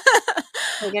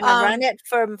 We're gonna run it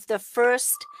from the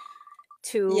first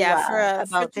to for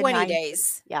about 20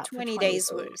 days. Yeah, 20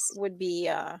 days would be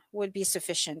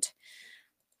sufficient.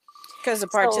 Because the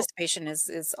participation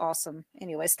is awesome.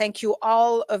 Anyways, thank you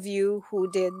all of you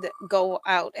who did go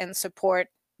out and support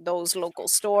those local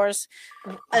stores.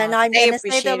 And I'm going to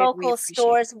say the local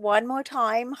stores one more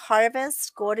time.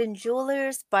 Harvest, Gordon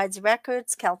Jewelers, Bud's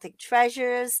Records, Celtic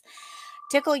Treasures,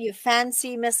 Tickle Your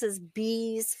Fancy, Mrs.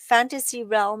 B's, Fantasy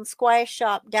Realm, Squire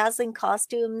Shop, Dazzling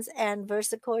Costumes, and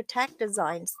Versacore Tech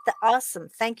Designs. Awesome.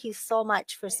 Thank you so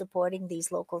much for supporting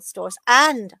these local stores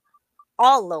and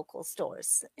all local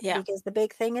stores. Yeah. Because the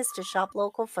big thing is to shop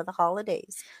local for the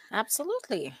holidays.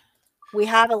 Absolutely. We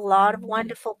have a lot of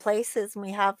wonderful places. And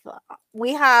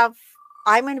we have,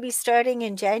 I'm going to be starting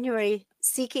in January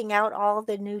seeking out all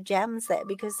the new gems that,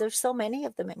 because there's so many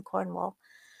of them in Cornwall.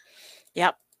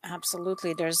 Yep,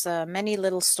 absolutely. There's many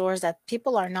little stores that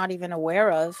people are not even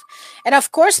aware of, and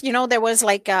of course, you know, there was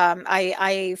like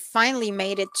I finally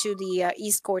made it to the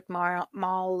East Court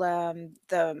Mall,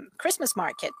 the Christmas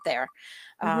market there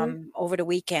over the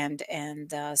weekend,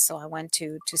 and so I went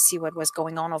to see what was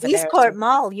going on over East there. Court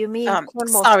Mall, you mean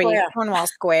Cornwall Sorry, Square? Cornwall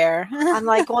Square. I'm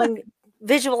like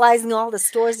visualizing all the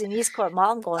stores in East Court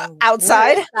Mall. I'm going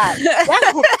outside. Where is that? Yeah,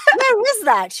 where is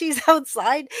that? She's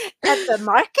outside at the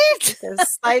market.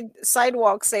 The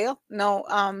sidewalk sale. No.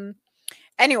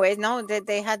 Anyway, no,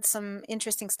 they had some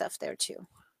interesting stuff there too.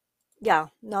 Yeah,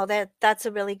 no, that's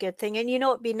a really good thing. And you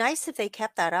know, it'd be nice if they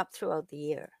kept that up throughout the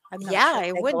year. I'm not Yeah, sure if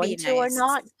it they're would going be to or nice.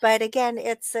 not, but again,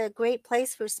 it's a great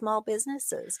place for small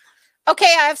businesses.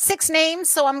 Okay, I have 6 names,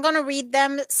 so I'm going to read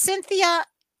them. Cynthia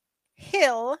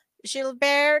Hill,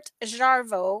 Gilbert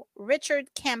Jarvo,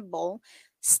 Richard Campbell,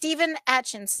 Stephen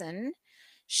Atchison,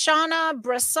 Shauna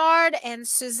Brassard, and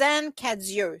Suzanne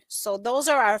Cadieux. So those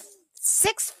are our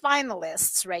 6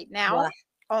 finalists right now Wow.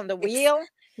 on the wheel.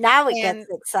 Now it And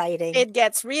gets exciting. It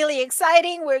gets really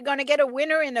exciting. We're going to get a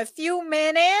winner in a few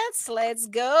minutes. Let's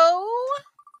go.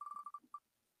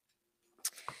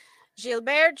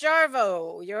 Gilbert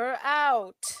Jarvo, you're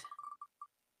out.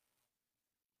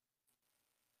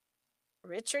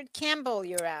 Richard Campbell,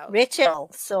 you're out. Richard,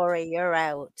 sorry, you're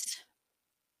out.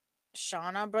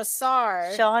 Shauna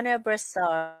Brassard. Shauna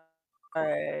Brassard.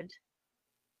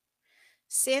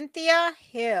 Cynthia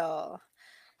Hill.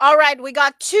 All right, we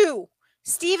got 2.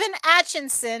 Stephen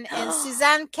Atchison and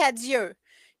Suzanne Cadieux.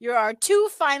 You're our 2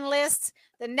 finalists.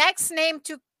 The next name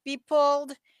to be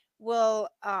pulled will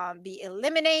be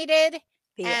eliminated.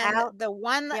 Out. The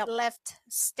one left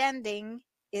standing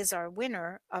is our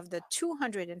winner of the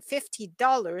 $250.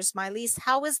 Mylise,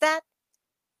 how is that?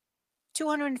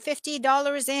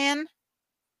 $250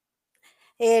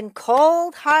 in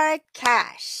cold hard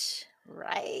cash.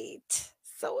 Right.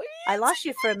 So I lost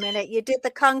you for a minute. You did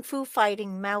the kung fu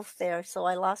fighting mouth there, so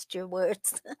I lost your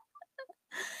words.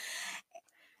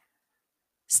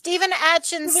 Stephen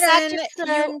Atchison,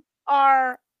 you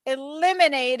are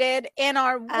eliminated, and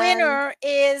our winner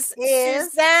is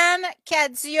Suzanne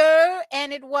Cadieux,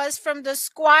 and it was from the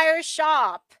Squire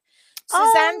Shop.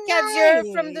 Suzanne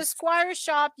Cadieux from the Squire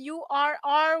Shop, you are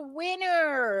our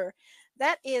winner.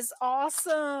 That is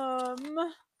awesome.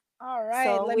 All right,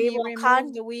 so let me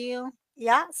remove the wheel.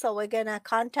 Yeah, so we're going to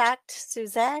contact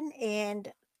Suzanne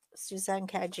and Suzanne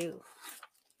Cadieux.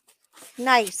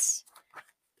 Nice.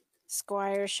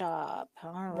 Squire Shop.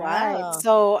 All right.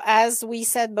 So as we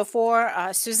said before,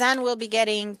 Suzanne will be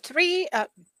getting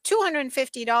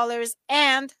 $250,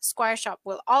 and Squire Shop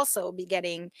will also be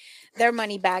getting their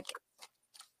money back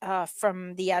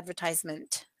from the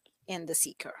advertisement in the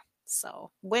Seeker.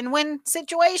 So win-win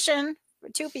situation for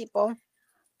 2 people.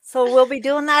 So we'll be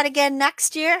doing that again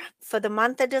next year for the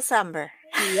month of December.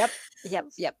 Yep.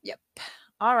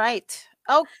 All right.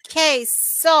 Okay,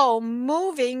 so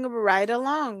moving right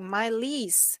along,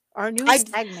 Mylise, our new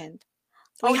segment.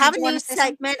 We have a new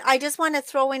segment. I just want to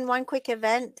throw in one quick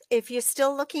event. If you're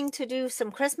still looking to do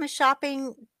some Christmas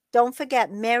shopping, don't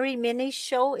forget Merry Minnie's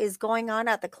show is going on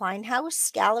at the Klein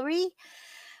House Gallery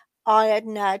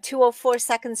on 204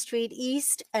 2nd Street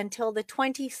East until the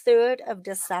 23rd of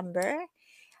December.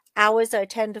 Hours are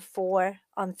 10 to 4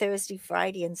 on Thursday,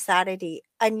 Friday, and Saturday.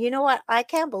 And you know what? I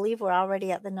can't believe we're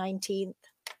already at the 19th.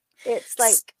 It's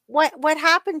like, what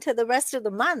happened to the rest of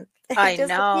the month? I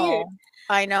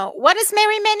know. What is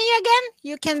Merry Minnie again?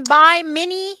 You can buy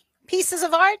mini pieces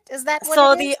of art. Is that what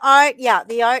so it is?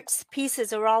 The art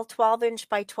pieces are all 12-inch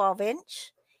by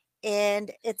 12-inch.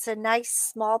 And it's a nice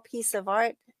small piece of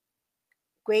art.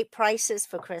 Great prices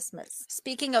for Christmas.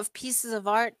 Speaking of pieces of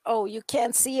art, you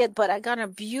can't see it, but I got a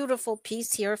beautiful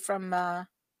piece here from,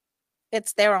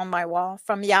 it's there on my wall,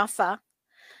 from Yafa.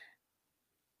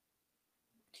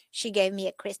 She gave me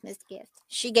a Christmas gift.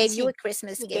 She gave you a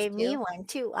Christmas gift. She gave me one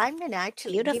too. I'm going to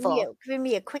actually give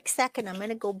me a quick second. I'm going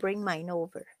to go bring mine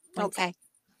over. Okay.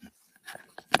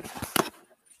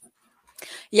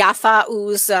 Yafa,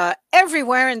 who's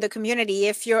everywhere in the community.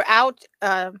 If you're out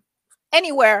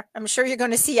anywhere, I'm sure you're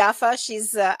going to see Yafa.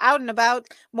 She's out and about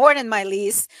more than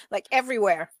Mylise, like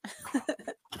everywhere.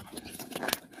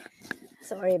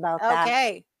 Sorry about that.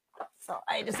 Okay. So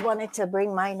I just wanted to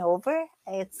bring mine over.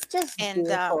 It's just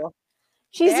beautiful.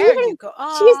 She's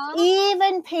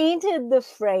even painted the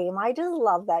frame. I just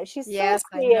love that. She's so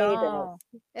creative.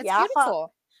 It's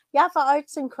beautiful. Yafa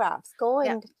Arts and Crafts. Go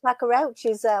and check her out.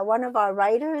 She's one of our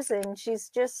writers, and she's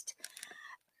just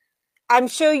I'm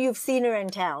sure you've seen her in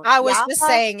town. I was just Yafa,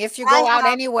 saying, if you I go out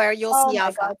have. anywhere, you'll Oh see my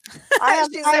Alpha. God. I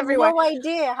She's have everywhere. no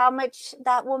idea how much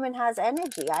that woman has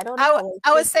energy. I don't know. Like,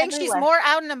 I was she's saying she's everywhere. more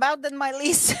out and about than my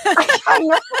lease. I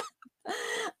know.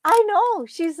 I know.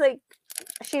 She's like,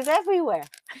 she's everywhere.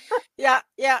 Yeah,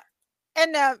 yeah.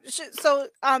 And so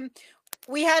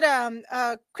we had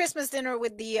a Christmas dinner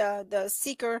with the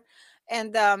seeker,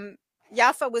 and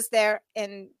Yafa was there,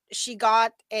 and she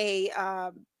got a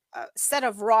set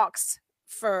of rocks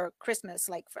for Christmas,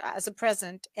 like as a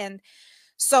present. And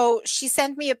so she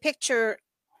sent me a picture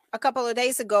a couple of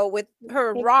days ago with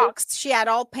her Me too. rocks. She had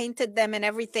all painted them and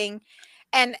everything.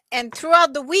 And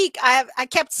throughout the week, I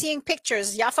kept seeing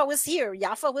pictures. Yafa was here,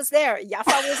 Yafa was there,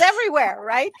 Yafa was everywhere,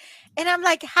 right? And I'm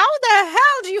like, how the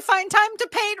hell do you find time to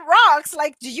paint rocks?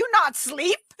 Like, do you not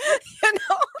sleep? You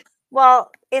know?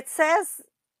 Well, it says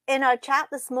in our chat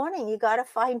this morning, you got to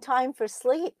find time for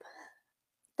sleep.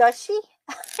 Does she?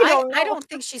 I don't know. I don't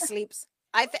think she sleeps.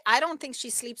 I don't think she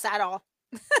sleeps at all.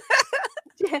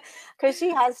 Because she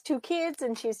has 2 kids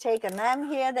and she's taken them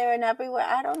here, there, and everywhere.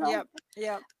 I don't know. Yep,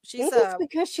 yep. She's Maybe it's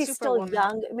because she's still superwoman.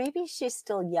 young. Maybe she's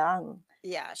still young.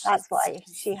 Yeah, That's why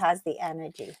she has the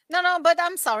energy. No, but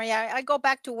I'm sorry. I go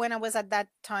back to when I was at that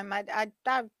time. I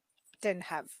didn't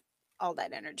have all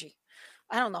that energy.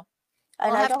 I don't know.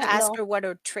 And I'll I have to don't ask know. her what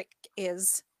her trick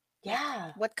is.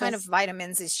 Yeah. What kind of 'cause-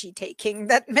 vitamins is she taking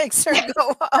that makes her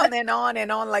go on and on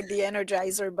and on like the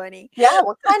Energizer Bunny, Yeah.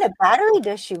 What kind of battery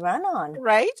does she run on?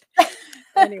 right?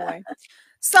 Anyway,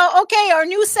 so okay, our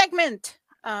new segment.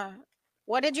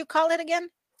 What did you call it again?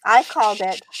 I called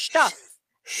it Stuff.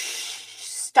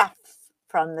 stuff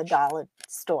from the dollar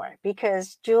store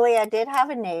because Julia did have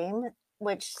a name,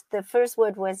 which the first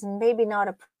word was maybe not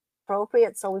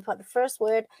appropriate. So we put the first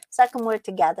word, second word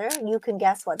together. You can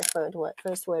guess what the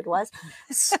first word was.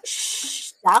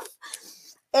 Stuff.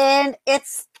 And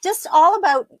it's just all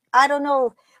about, I don't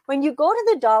know, when you go to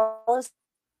the dollar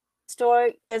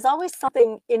store, there's always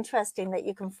something interesting that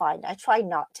you can find. I try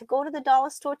not to go to the dollar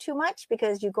store too much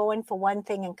because you go in for one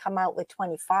thing and come out with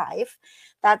 25.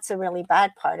 That's a really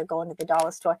bad part of going to the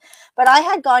dollar store. But I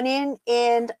had gone in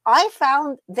and I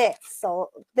found this.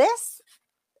 So this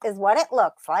is what it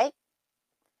looks like.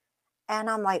 And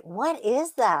I'm like, what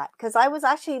is that? Because I was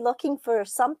actually looking for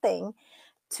something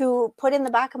to put in the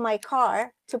back of my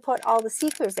car to put all the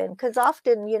seekers in. Because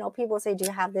often, you know, people say, do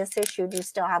you have this issue? Do you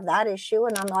still have that issue?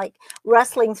 And I'm like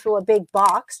wrestling through a big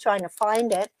box trying to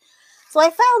find it. So I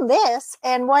found this.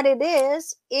 And what it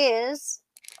is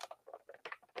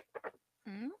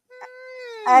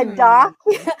a doc.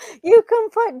 You can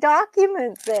put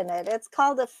documents in it. It's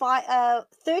called a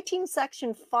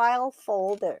 13-section file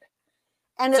folder.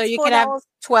 And So it's you $4. can have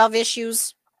 12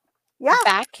 issues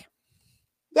back.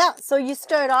 Yeah, so you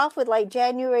start off with like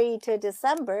January to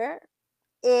December,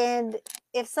 and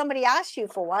if somebody asks you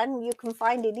for one, you can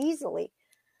find it easily.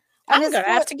 And I'm gonna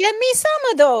have to get me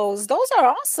some of those. Those are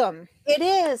awesome. It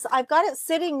is. I've got it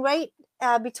sitting right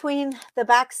between the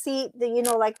back seat, you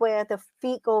know, like where the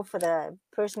feet go for the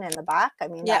person in the back. I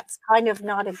mean, that's kind of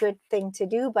not a good thing to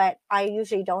do, but I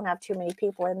usually don't have too many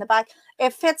people in the back.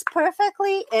 It fits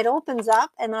perfectly. It opens up,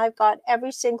 and I've got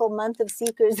every single month of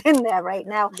Seekers in there right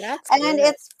now. And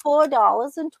it's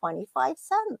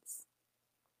 $4.25,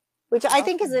 which I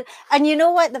think is it. And you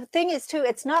know what? The thing is, too,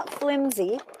 it's not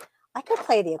flimsy. I could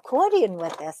play the accordion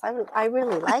with this. I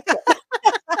really like it.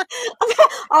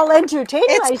 I'll entertain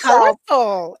myself.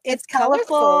 Colorful. It's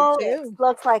colorful too. It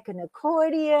looks like an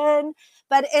accordion,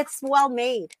 but it's well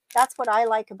made. That's what I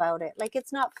like about it. Like,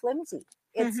 it's not flimsy.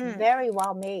 It's very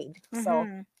well made.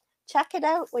 So check it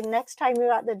out when next time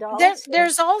you're at the dollar store.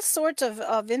 There's all sorts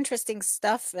of interesting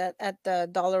stuff at the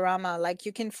Dollarama. Like,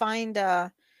 you can find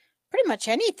pretty much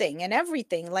anything and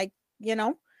everything. Like, you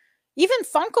know, even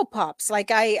Funko Pops. Like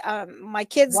my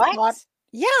kids bought.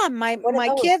 Yeah, my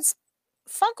kids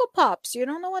Funko Pops. You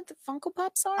don't know what the Funko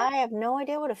Pops are? I have no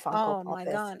idea what a Funko Pop is. Oh my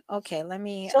God. Okay, let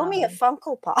me show me a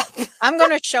Funko Pop. I'm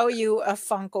gonna show you a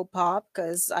Funko Pop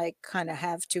because I kind of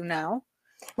have to now.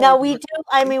 No, we do.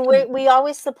 I mean, we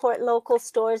always support local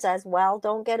stores as well.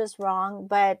 Don't get us wrong,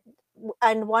 but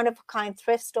and one of a kind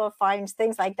thrift store finds,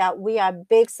 things like that. We are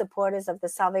big supporters of the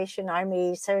Salvation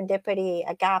Army, Serendipity,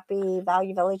 Agape,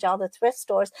 Value Village, all the thrift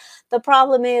stores. The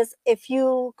problem is if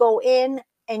you go in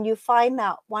and you find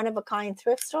that one of a kind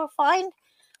thrift store find,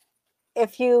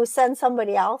 if you send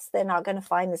somebody else, they're not going to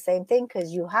find the same thing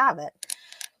because you have it.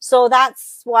 So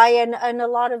that's why in a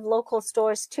lot of local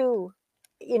stores too,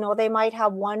 you know, they might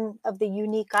have one of the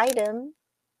unique item,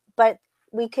 but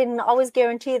we can always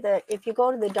guarantee that if you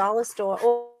go to the dollar store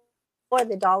or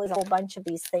the dollar, a whole bunch of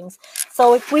these things.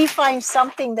 So if we find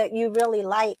something that you really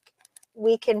like,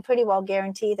 we can pretty well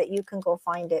guarantee that you can go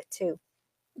find it too.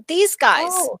 These guys.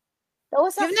 Oh,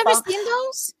 those are You've never fun. seen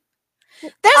those?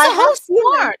 There's I a whole have seen them.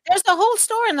 store. There's a whole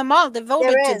store in the mall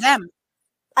devoted There to is. them.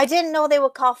 I didn't know they were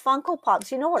called Funko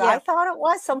Pops. You know what Yeah. I thought it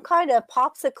was? Some kind of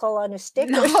popsicle on a stick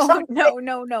or No, something. no.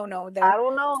 I They're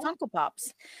don't know. Funko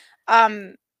Pops.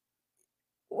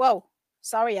 Whoa.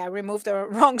 Sorry, I removed the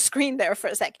wrong screen there for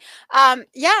a sec.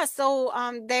 Yeah, so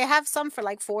they have some for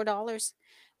like $4.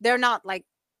 They're not like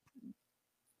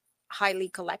highly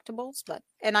collectibles, but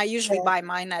and I usually Yeah. buy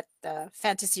mine at the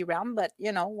Fantasy Realm, but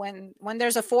you know, when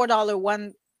there's a $4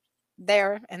 one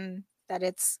there, and that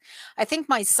it's, I think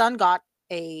my son got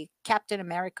a Captain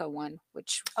America one,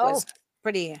 which was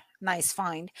pretty nice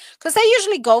find, because they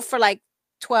usually go for like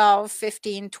 $12,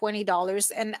 $15,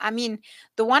 $20. And I mean,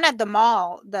 the one at the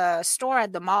mall, the store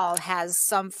at the mall has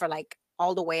some for like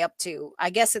all the way up to, I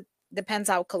guess it depends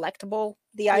how collectible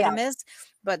the item is,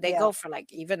 but they go for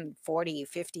like even $40,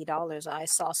 $50. I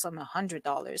saw some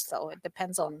 $100, so it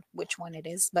depends on which one it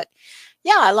is. But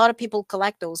yeah, a lot of people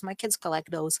collect those. My kids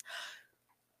collect those.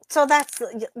 So that's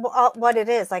what it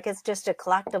is. Like, it's just a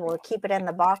collectible. Keep it in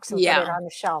the box and put it on the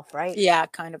shelf, right? Yeah,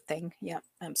 kind of thing. Yeah,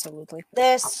 absolutely.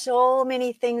 There's so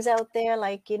many things out there.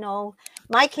 Like, you know,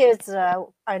 my kids are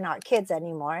not kids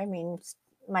anymore. I mean,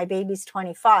 my baby's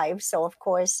 25, so of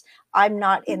course I'm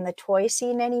not in the toy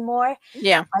scene anymore.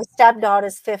 Yeah. My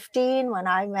stepdaughter's 15. When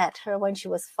I met her when she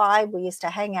was 5, we used to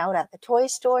hang out at the toy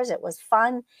stores. It was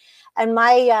fun. And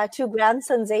my 2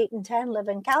 grandsons, 8 and 10, live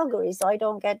in Calgary, so I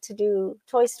don't get to do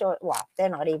toy store. Well, they're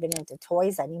not even into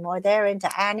toys anymore. They're into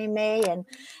anime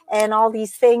and all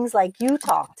these things. Like, you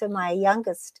talk to my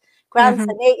youngest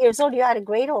grandson, 8 years old. You had a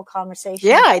great old conversation.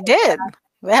 Yeah, I did.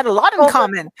 We had a lot in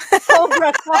common.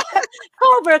 Cobra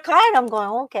Kai. And I'm going,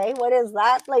 okay, what is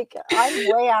that? Like,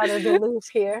 I'm way out of the loop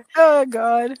here. Oh,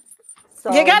 God.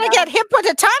 So, you got to get hip with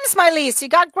the times, my Lise. You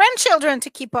got grandchildren to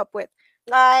keep up with.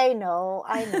 I know.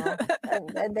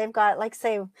 and they've got, like,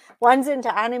 say, one's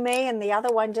into anime and the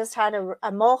other one just had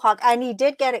a mohawk, and he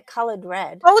did get it colored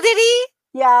red. Oh, did he?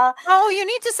 Yeah. Oh, you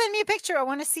need to send me a picture. I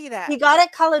want to see that. He got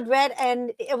it colored red,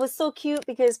 and it was so cute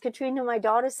because Katrina, my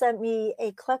daughter, sent me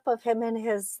a clip of him in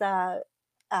his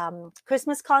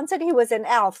Christmas concert. He was an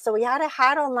elf, so he had a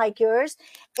hat on like yours,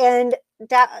 and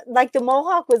that, like, the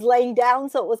mohawk was laying down,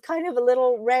 so it was kind of a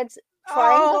little red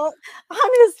triangle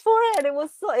on his forehead.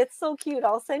 It's so cute.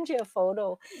 I'll send you a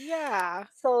photo. Yeah.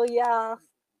 So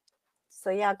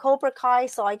yeah, Cobra Kai.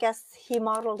 So I guess he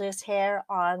modeled his hair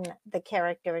on the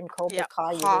character in Cobra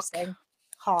Kai. You were saying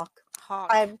Hawk.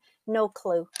 I have no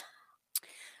clue.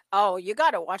 Oh, you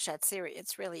got to watch that series.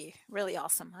 It's really, really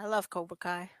awesome. I love Cobra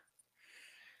Kai.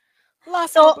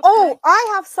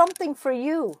 I have something for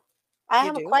you. I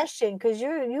have a question, because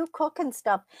you cook and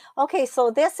stuff. Okay,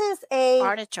 so this is a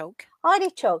artichoke.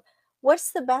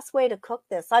 What's the best way to cook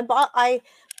this? I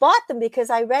bought them because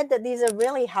I read that these are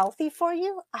really healthy for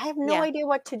you. I have no idea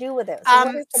what to do with it. So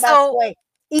what is the best way?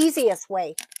 Easiest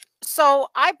way? So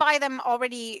I buy them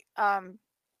already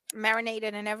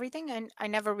marinated and everything, and I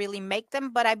never really make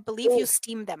them, but I believe you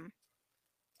steam them.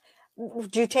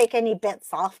 Do you take any bits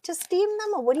off to steam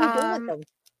them, or what do you do with them?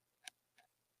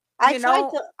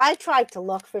 I tried to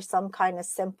look for some kind of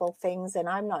simple things, and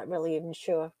I'm not really even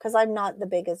sure, because I'm not the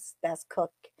best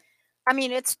cook. I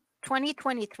mean, it's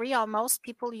 2023 almost.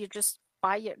 People, you just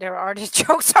buy their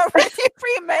artichokes already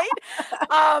pre-made.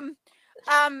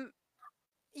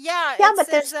 Yeah, but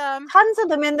there's tons of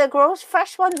them in the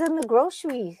fresh ones in the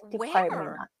grocery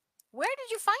department. Where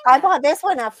did you find them? I bought this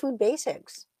one at Food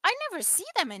Basics. I never see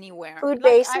them anywhere. Food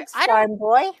Basics, Farm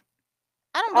Boy.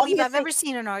 I don't believe I've ever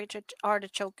seen an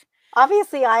artichoke.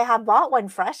 Obviously, I have bought one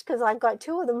fresh because I've got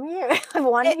 2 of them here. I have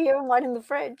one here and one in the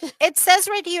fridge. It says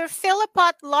right here, fill a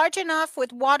pot large enough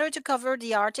with water to cover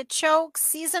the artichoke.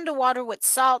 Season the water with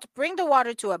salt. Bring the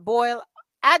water to a boil.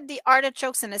 Add the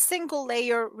artichokes in a single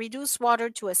layer. Reduce water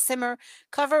to a simmer.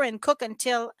 Cover and cook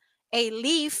until a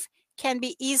leaf can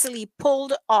be easily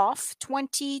pulled off.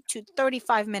 20 to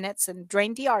 35 minutes, and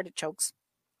drain the artichokes.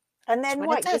 And then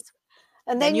what?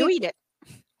 And then you eat it.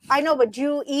 I know, but do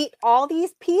you eat all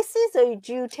these pieces, or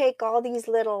do you take all these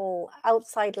little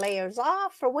outside layers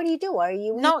off, or what do you do?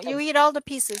 You eat all the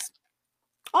pieces.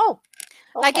 Oh,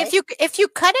 okay. Like if you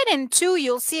cut it in 2,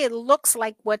 you'll see it looks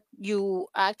like what you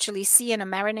actually see in a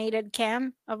marinated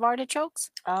can of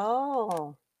artichokes.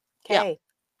 Oh, okay. Yeah.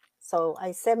 So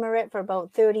I simmer it for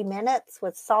about 30 minutes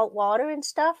with salt water and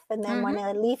stuff, and then when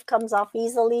a leaf comes off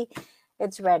easily,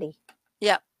 it's ready.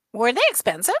 Yeah. Were they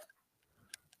expensive?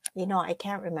 I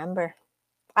can't remember.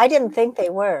 I didn't think they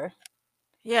were.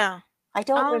 Yeah. I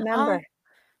don't remember.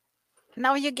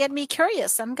 Now you get me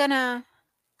curious. I'm gonna.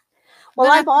 Well,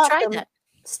 gonna I have to bought try them, that.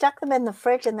 stuck them in the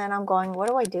fridge, and then I'm going, what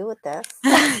do I do with this?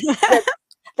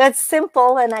 That's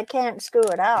simple, and I can't screw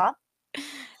it up.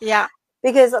 Yeah.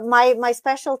 Because my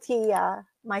specialty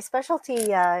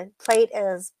plate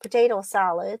is potato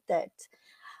salad that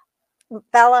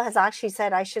Bella has actually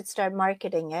said I should start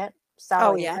marketing it, Oh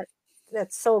selling yeah. it.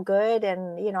 It's so good,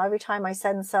 and every time I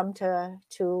send some to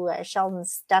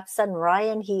Sheldon's stepson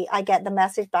Ryan, I get the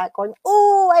message back going,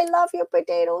 "Oh, I love your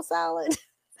potato salad."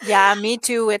 Yeah, me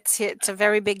too. It's a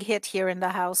very big hit here in the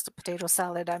house, the potato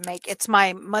salad I make. It's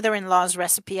my mother-in-law's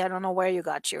recipe. I don't know where you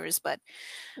got yours, but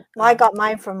Well, I got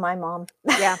mine from my mom.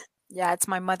 yeah. Yeah, it's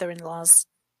my mother-in-law's.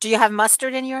 Do you have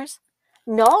mustard in yours?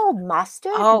 No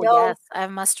mustard? Oh, No. yes, I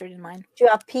have mustard in mine. Do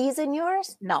you have peas in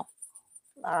yours? No.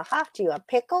 Do you have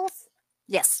pickles?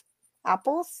 Yes.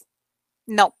 Apples?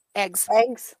 No. Eggs.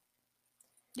 Eggs?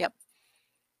 Yep.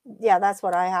 Yeah, that's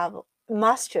what I have.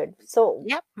 Mustard. So,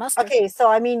 Yep, mustard. okay, so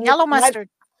I mean, Yellow mustard.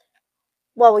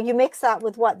 well, you mix that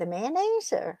with what? The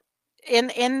mayonnaise or? In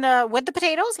the with the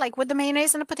potatoes, like with the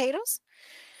mayonnaise and the potatoes.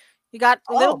 You got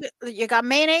a little Oh, bit, you got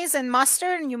mayonnaise and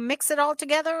mustard, and you mix it all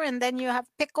together, and then you have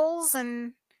pickles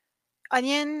and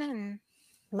onion, and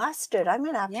mustard. I'm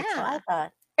gonna have to yeah, try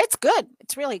that. it's good.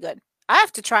 It's really good. I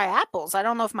have to try apples. I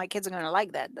don't know if my kids are gonna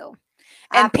like that though.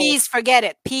 And Apples. peas, forget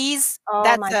it. Peas, Oh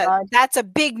my God. that's a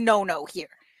big no-no here.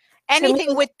 To Anything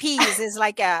me, with peas is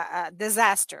like a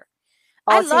disaster.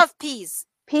 oh, I see, love peas.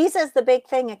 peas is the big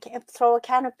thing. Throw a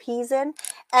can of peas in,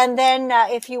 and then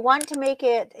if you want to make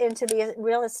it into the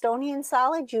real Estonian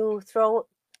salad, you throw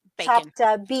Bacon.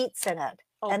 chopped beets in it,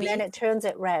 Oh, and then beets. it turns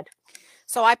it red,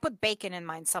 So I put bacon in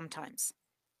mine sometimes.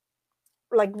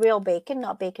 like real bacon,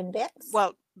 not bacon bits.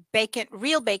 Well, bacon,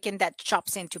 real bacon that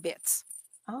chops into bits.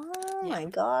 Oh Yeah. my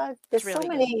God, there's really so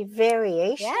good. many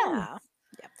variations. Yeah.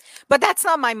 Yeah. But that's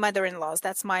not my mother-in-law's.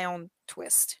 That's my own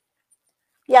twist.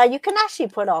 Yeah, you can actually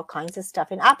put all kinds of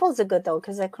stuff in. Apples are good though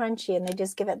because they're crunchy and they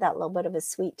just give it that little bit of a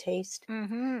sweet taste.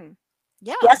 Mm-hmm.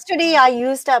 Yeah. Yesterday, I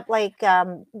used up like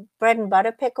bread and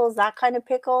butter pickles, that kind of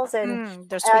pickles, and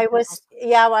They're sweet pickles.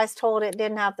 I was told it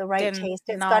didn't have the right Didn't- taste.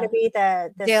 It's got to no. be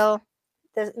the Dill.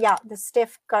 the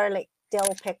stiff garlic dill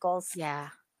pickles. Yeah.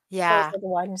 Those Yeah. are the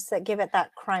ones that give it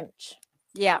that crunch.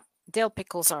 Yeah. Dill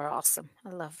pickles are awesome.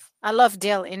 I love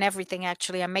dill in everything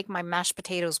actually. I make my mashed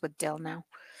potatoes with dill now.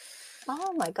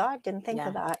 Oh my God, didn't think Yeah.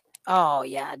 of that. Oh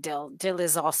yeah, dill. Dill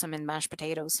is awesome in mashed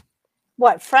potatoes.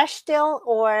 What, fresh dill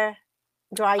or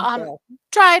dried dill?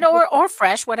 Dried or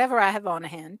fresh, whatever I have on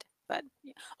hand. But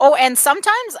oh, and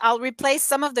sometimes I'll replace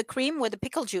some of the cream with the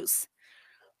pickle juice.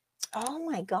 Oh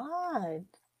my God,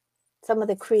 some of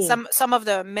the cream. Some of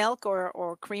the milk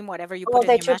or cream, whatever you Oh, put in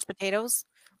that your you- mashed potatoes.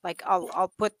 Like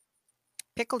I'll put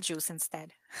pickle juice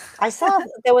instead. I saw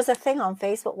there was a thing on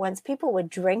Facebook once. People were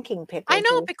drinking pickle I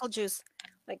know juice. pickle juice.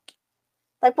 Like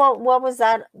what was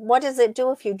that? What does it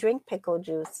do if you drink pickle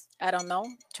juice? I don't know.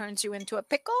 Turns you into a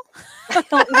pickle. I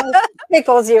don't know.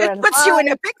 Pickles your It puts you in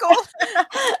a pickle.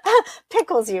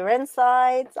 pickles your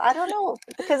insides. I don't know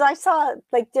because I saw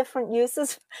like different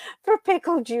uses for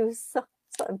pickle juice. So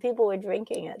people were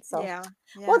drinking it. So Yeah.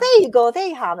 well, there you go. There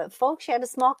you have it, folks. She had a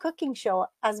small cooking show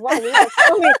as well. We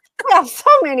have so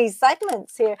many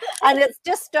segments here, and it's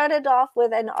just started off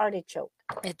with an artichoke.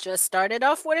 It just started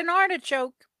off with an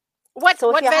artichoke. What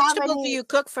So if you have vegetable do any- you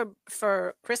cook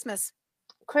for Christmas?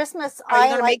 Christmas, Are you I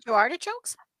gonna like make your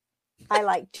artichokes? I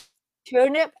like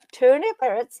turnip,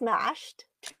 carrots mashed,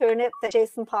 turnip that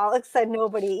Jason Pollock said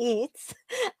nobody eats.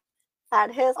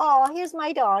 At his, oh, here's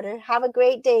my daughter. Have a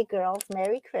great day, girls.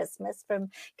 Merry Christmas from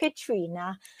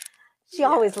Katrina. She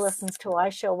always Yes. listens to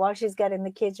our show while she's getting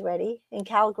the kids ready. In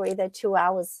Calgary, they're 2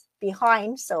 hours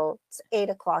behind, so it's 8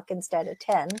 o'clock instead of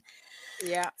 10.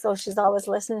 Yeah. So she's always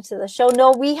listening to the show.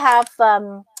 No, we have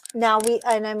our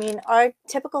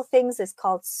typical things is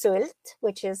called sult,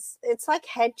 which is it's like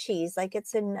head cheese, like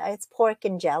it's pork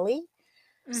and jelly.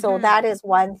 So Mhm. that is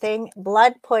one thing.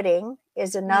 Blood pudding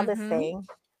is another Mhm. thing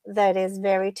that is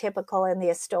very typical in the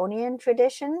Estonian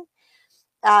tradition.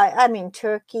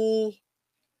 Turkey,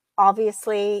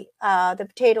 obviously, the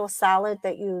potato salad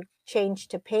that you change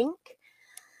to pink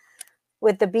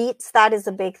with the beets, that is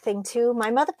a big thing too. My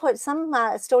mother put some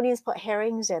Estonians put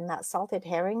herrings in that, salted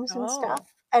herrings and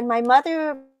stuff. And my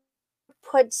mother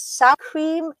put sour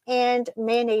cream and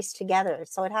mayonnaise together.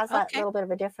 So it has that Okay. little bit of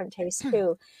a different taste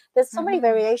too. There's so many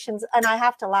variations. And I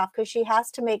have to laugh because she has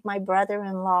to make my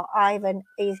brother-in-law, Ivan,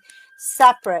 a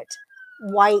separate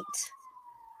white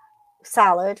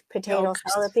salad, potato Yolks.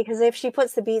 salad, because if she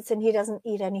puts the beets in, he doesn't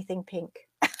eat anything pink.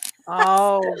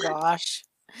 Oh gosh.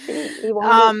 He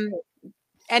won't eat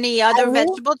Any other And me?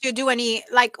 vegetable? Do you do any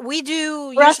like we do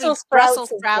usually Brussels sprouts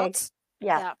Brussels is big. sprouts?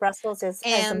 Yeah, Yeah. Brussels is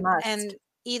as a must. And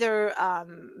either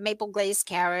maple glazed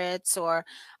carrots, or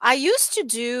I used to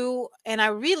do, and I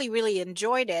really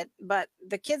enjoyed it, but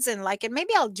the kids didn't like it.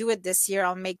 Maybe I'll do it this year.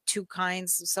 I'll make two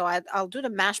kinds. So I'll do the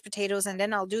mashed potatoes, and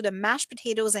then I'll do the mashed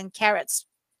potatoes and carrots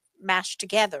mashed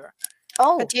together.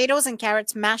 Oh, Potatoes and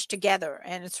carrots mashed together,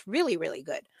 and it's really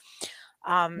good.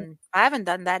 I haven't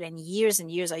done that in years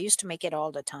and years. I used to make it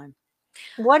all the time.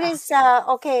 what Uh, is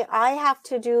okay, I have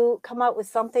to come up with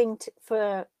something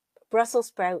for Brussels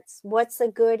sprouts. What's a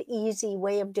good, easy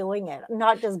way of doing it?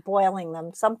 Not just boiling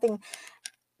them, something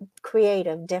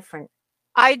creative, different.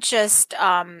 I just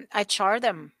I char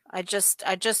them. I just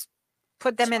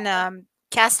put them in a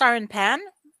cast iron pan.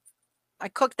 I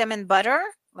cook them in butter.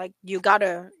 Like you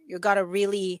gotta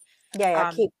really Yeah,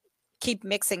 um keep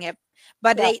mixing it.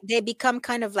 But yeah. they become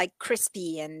kind of like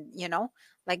crispy, and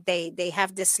like they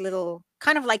have this little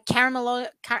kind of like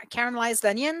caramelized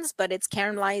onions, but it's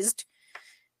caramelized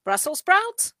Brussels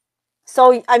sprouts.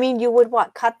 So, I mean, you would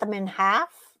what? Cut them in half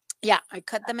Yeah, I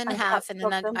cut them in and half, and then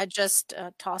cook them? I just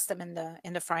toss them in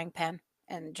the frying pan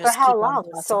and For just how keep on long?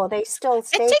 tossing. So they still It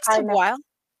stay takes a kind of, while.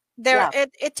 yeah.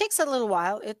 It takes a little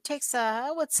while. It takes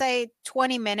I would say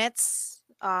 20 minutes,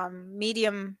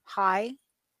 medium high,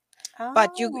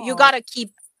 but you Oh, got to keep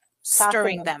tossing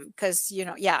stirring them. them, because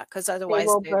yeah, because They otherwise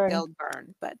will burn. they'll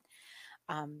burn.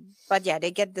 But yeah,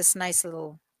 they get this nice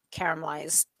little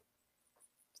caramelized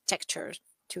texture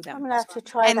to I'm them. gonna have to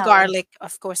try And that one. garlic,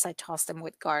 of course, I toss them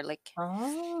with garlic.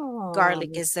 Oh,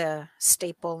 Garlic is a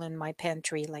staple in my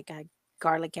pantry. Like I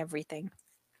garlic everything.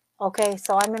 okay.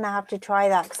 So I'm gonna have to try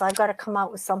that because I've got to come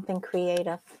out with something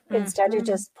creative instead of Mhm.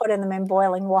 just putting them in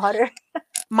boiling water.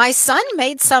 My son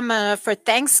made some for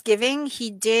Thanksgiving.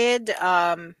 He did.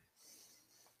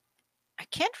 I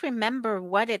can't remember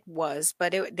what it was,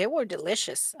 but they were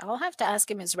delicious. I'll have to ask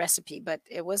him his recipe. But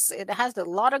it has a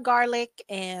lot of garlic,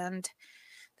 and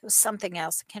there was something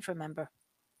else. I can't remember,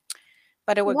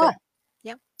 but they were good. What?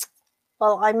 Yeah.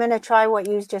 Well, I'm gonna try what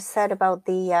you just said about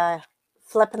the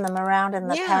flipping them around in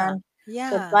the Yeah. pan with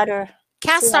Yeah. butter. See,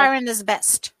 Cast iron is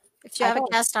best. If you I have a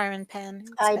don't. cast iron pan,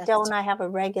 it's I best. don't. I have a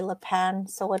regular pan,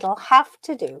 so it'll have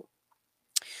to do.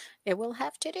 It will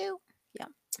have to do.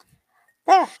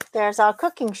 There's our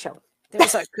cooking show.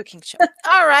 There's our cooking show.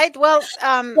 All right. Well,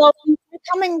 Well, we're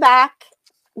coming back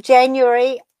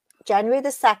January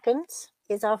the 2nd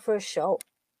is our first show.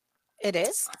 it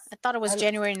is. I thought it was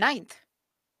January 9th.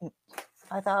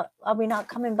 I thought, are we not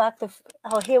coming back?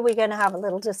 Here we're going to have a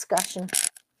little discussion.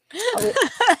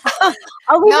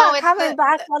 Are we No, not coming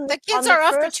back on the kids on are the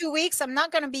off for first? 2 weeks. I'm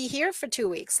not going to be here for 2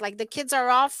 weeks. Like the kids are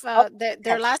off. Oh, Their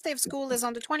okay. last day of school is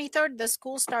on the 23rd. The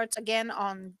school starts again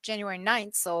on January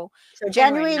 9th. So So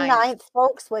January January 9th. 9th,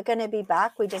 folks, we're going to be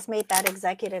back. We just made that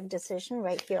executive decision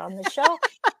right here on the show.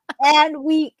 And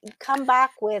we come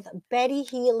back with Betty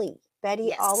Healy. Betty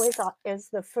Yes. always is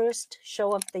the first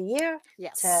show of the year to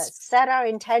Yes, set our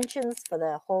intentions for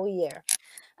the whole year.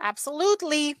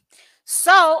 absolutely.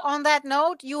 So on that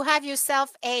note, you have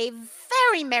yourself a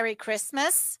very Merry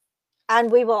Christmas.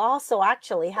 And we will also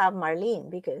actually have Marlene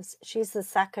because she's the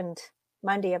second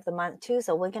Monday of the month too.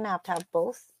 So we're going to have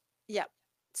both. Yep.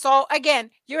 So again,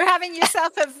 you're having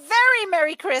yourself a very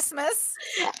Merry Christmas.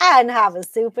 And have a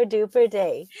super duper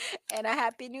day. And a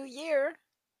Happy New Year.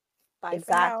 Bye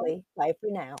Exactly. Bye for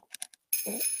now.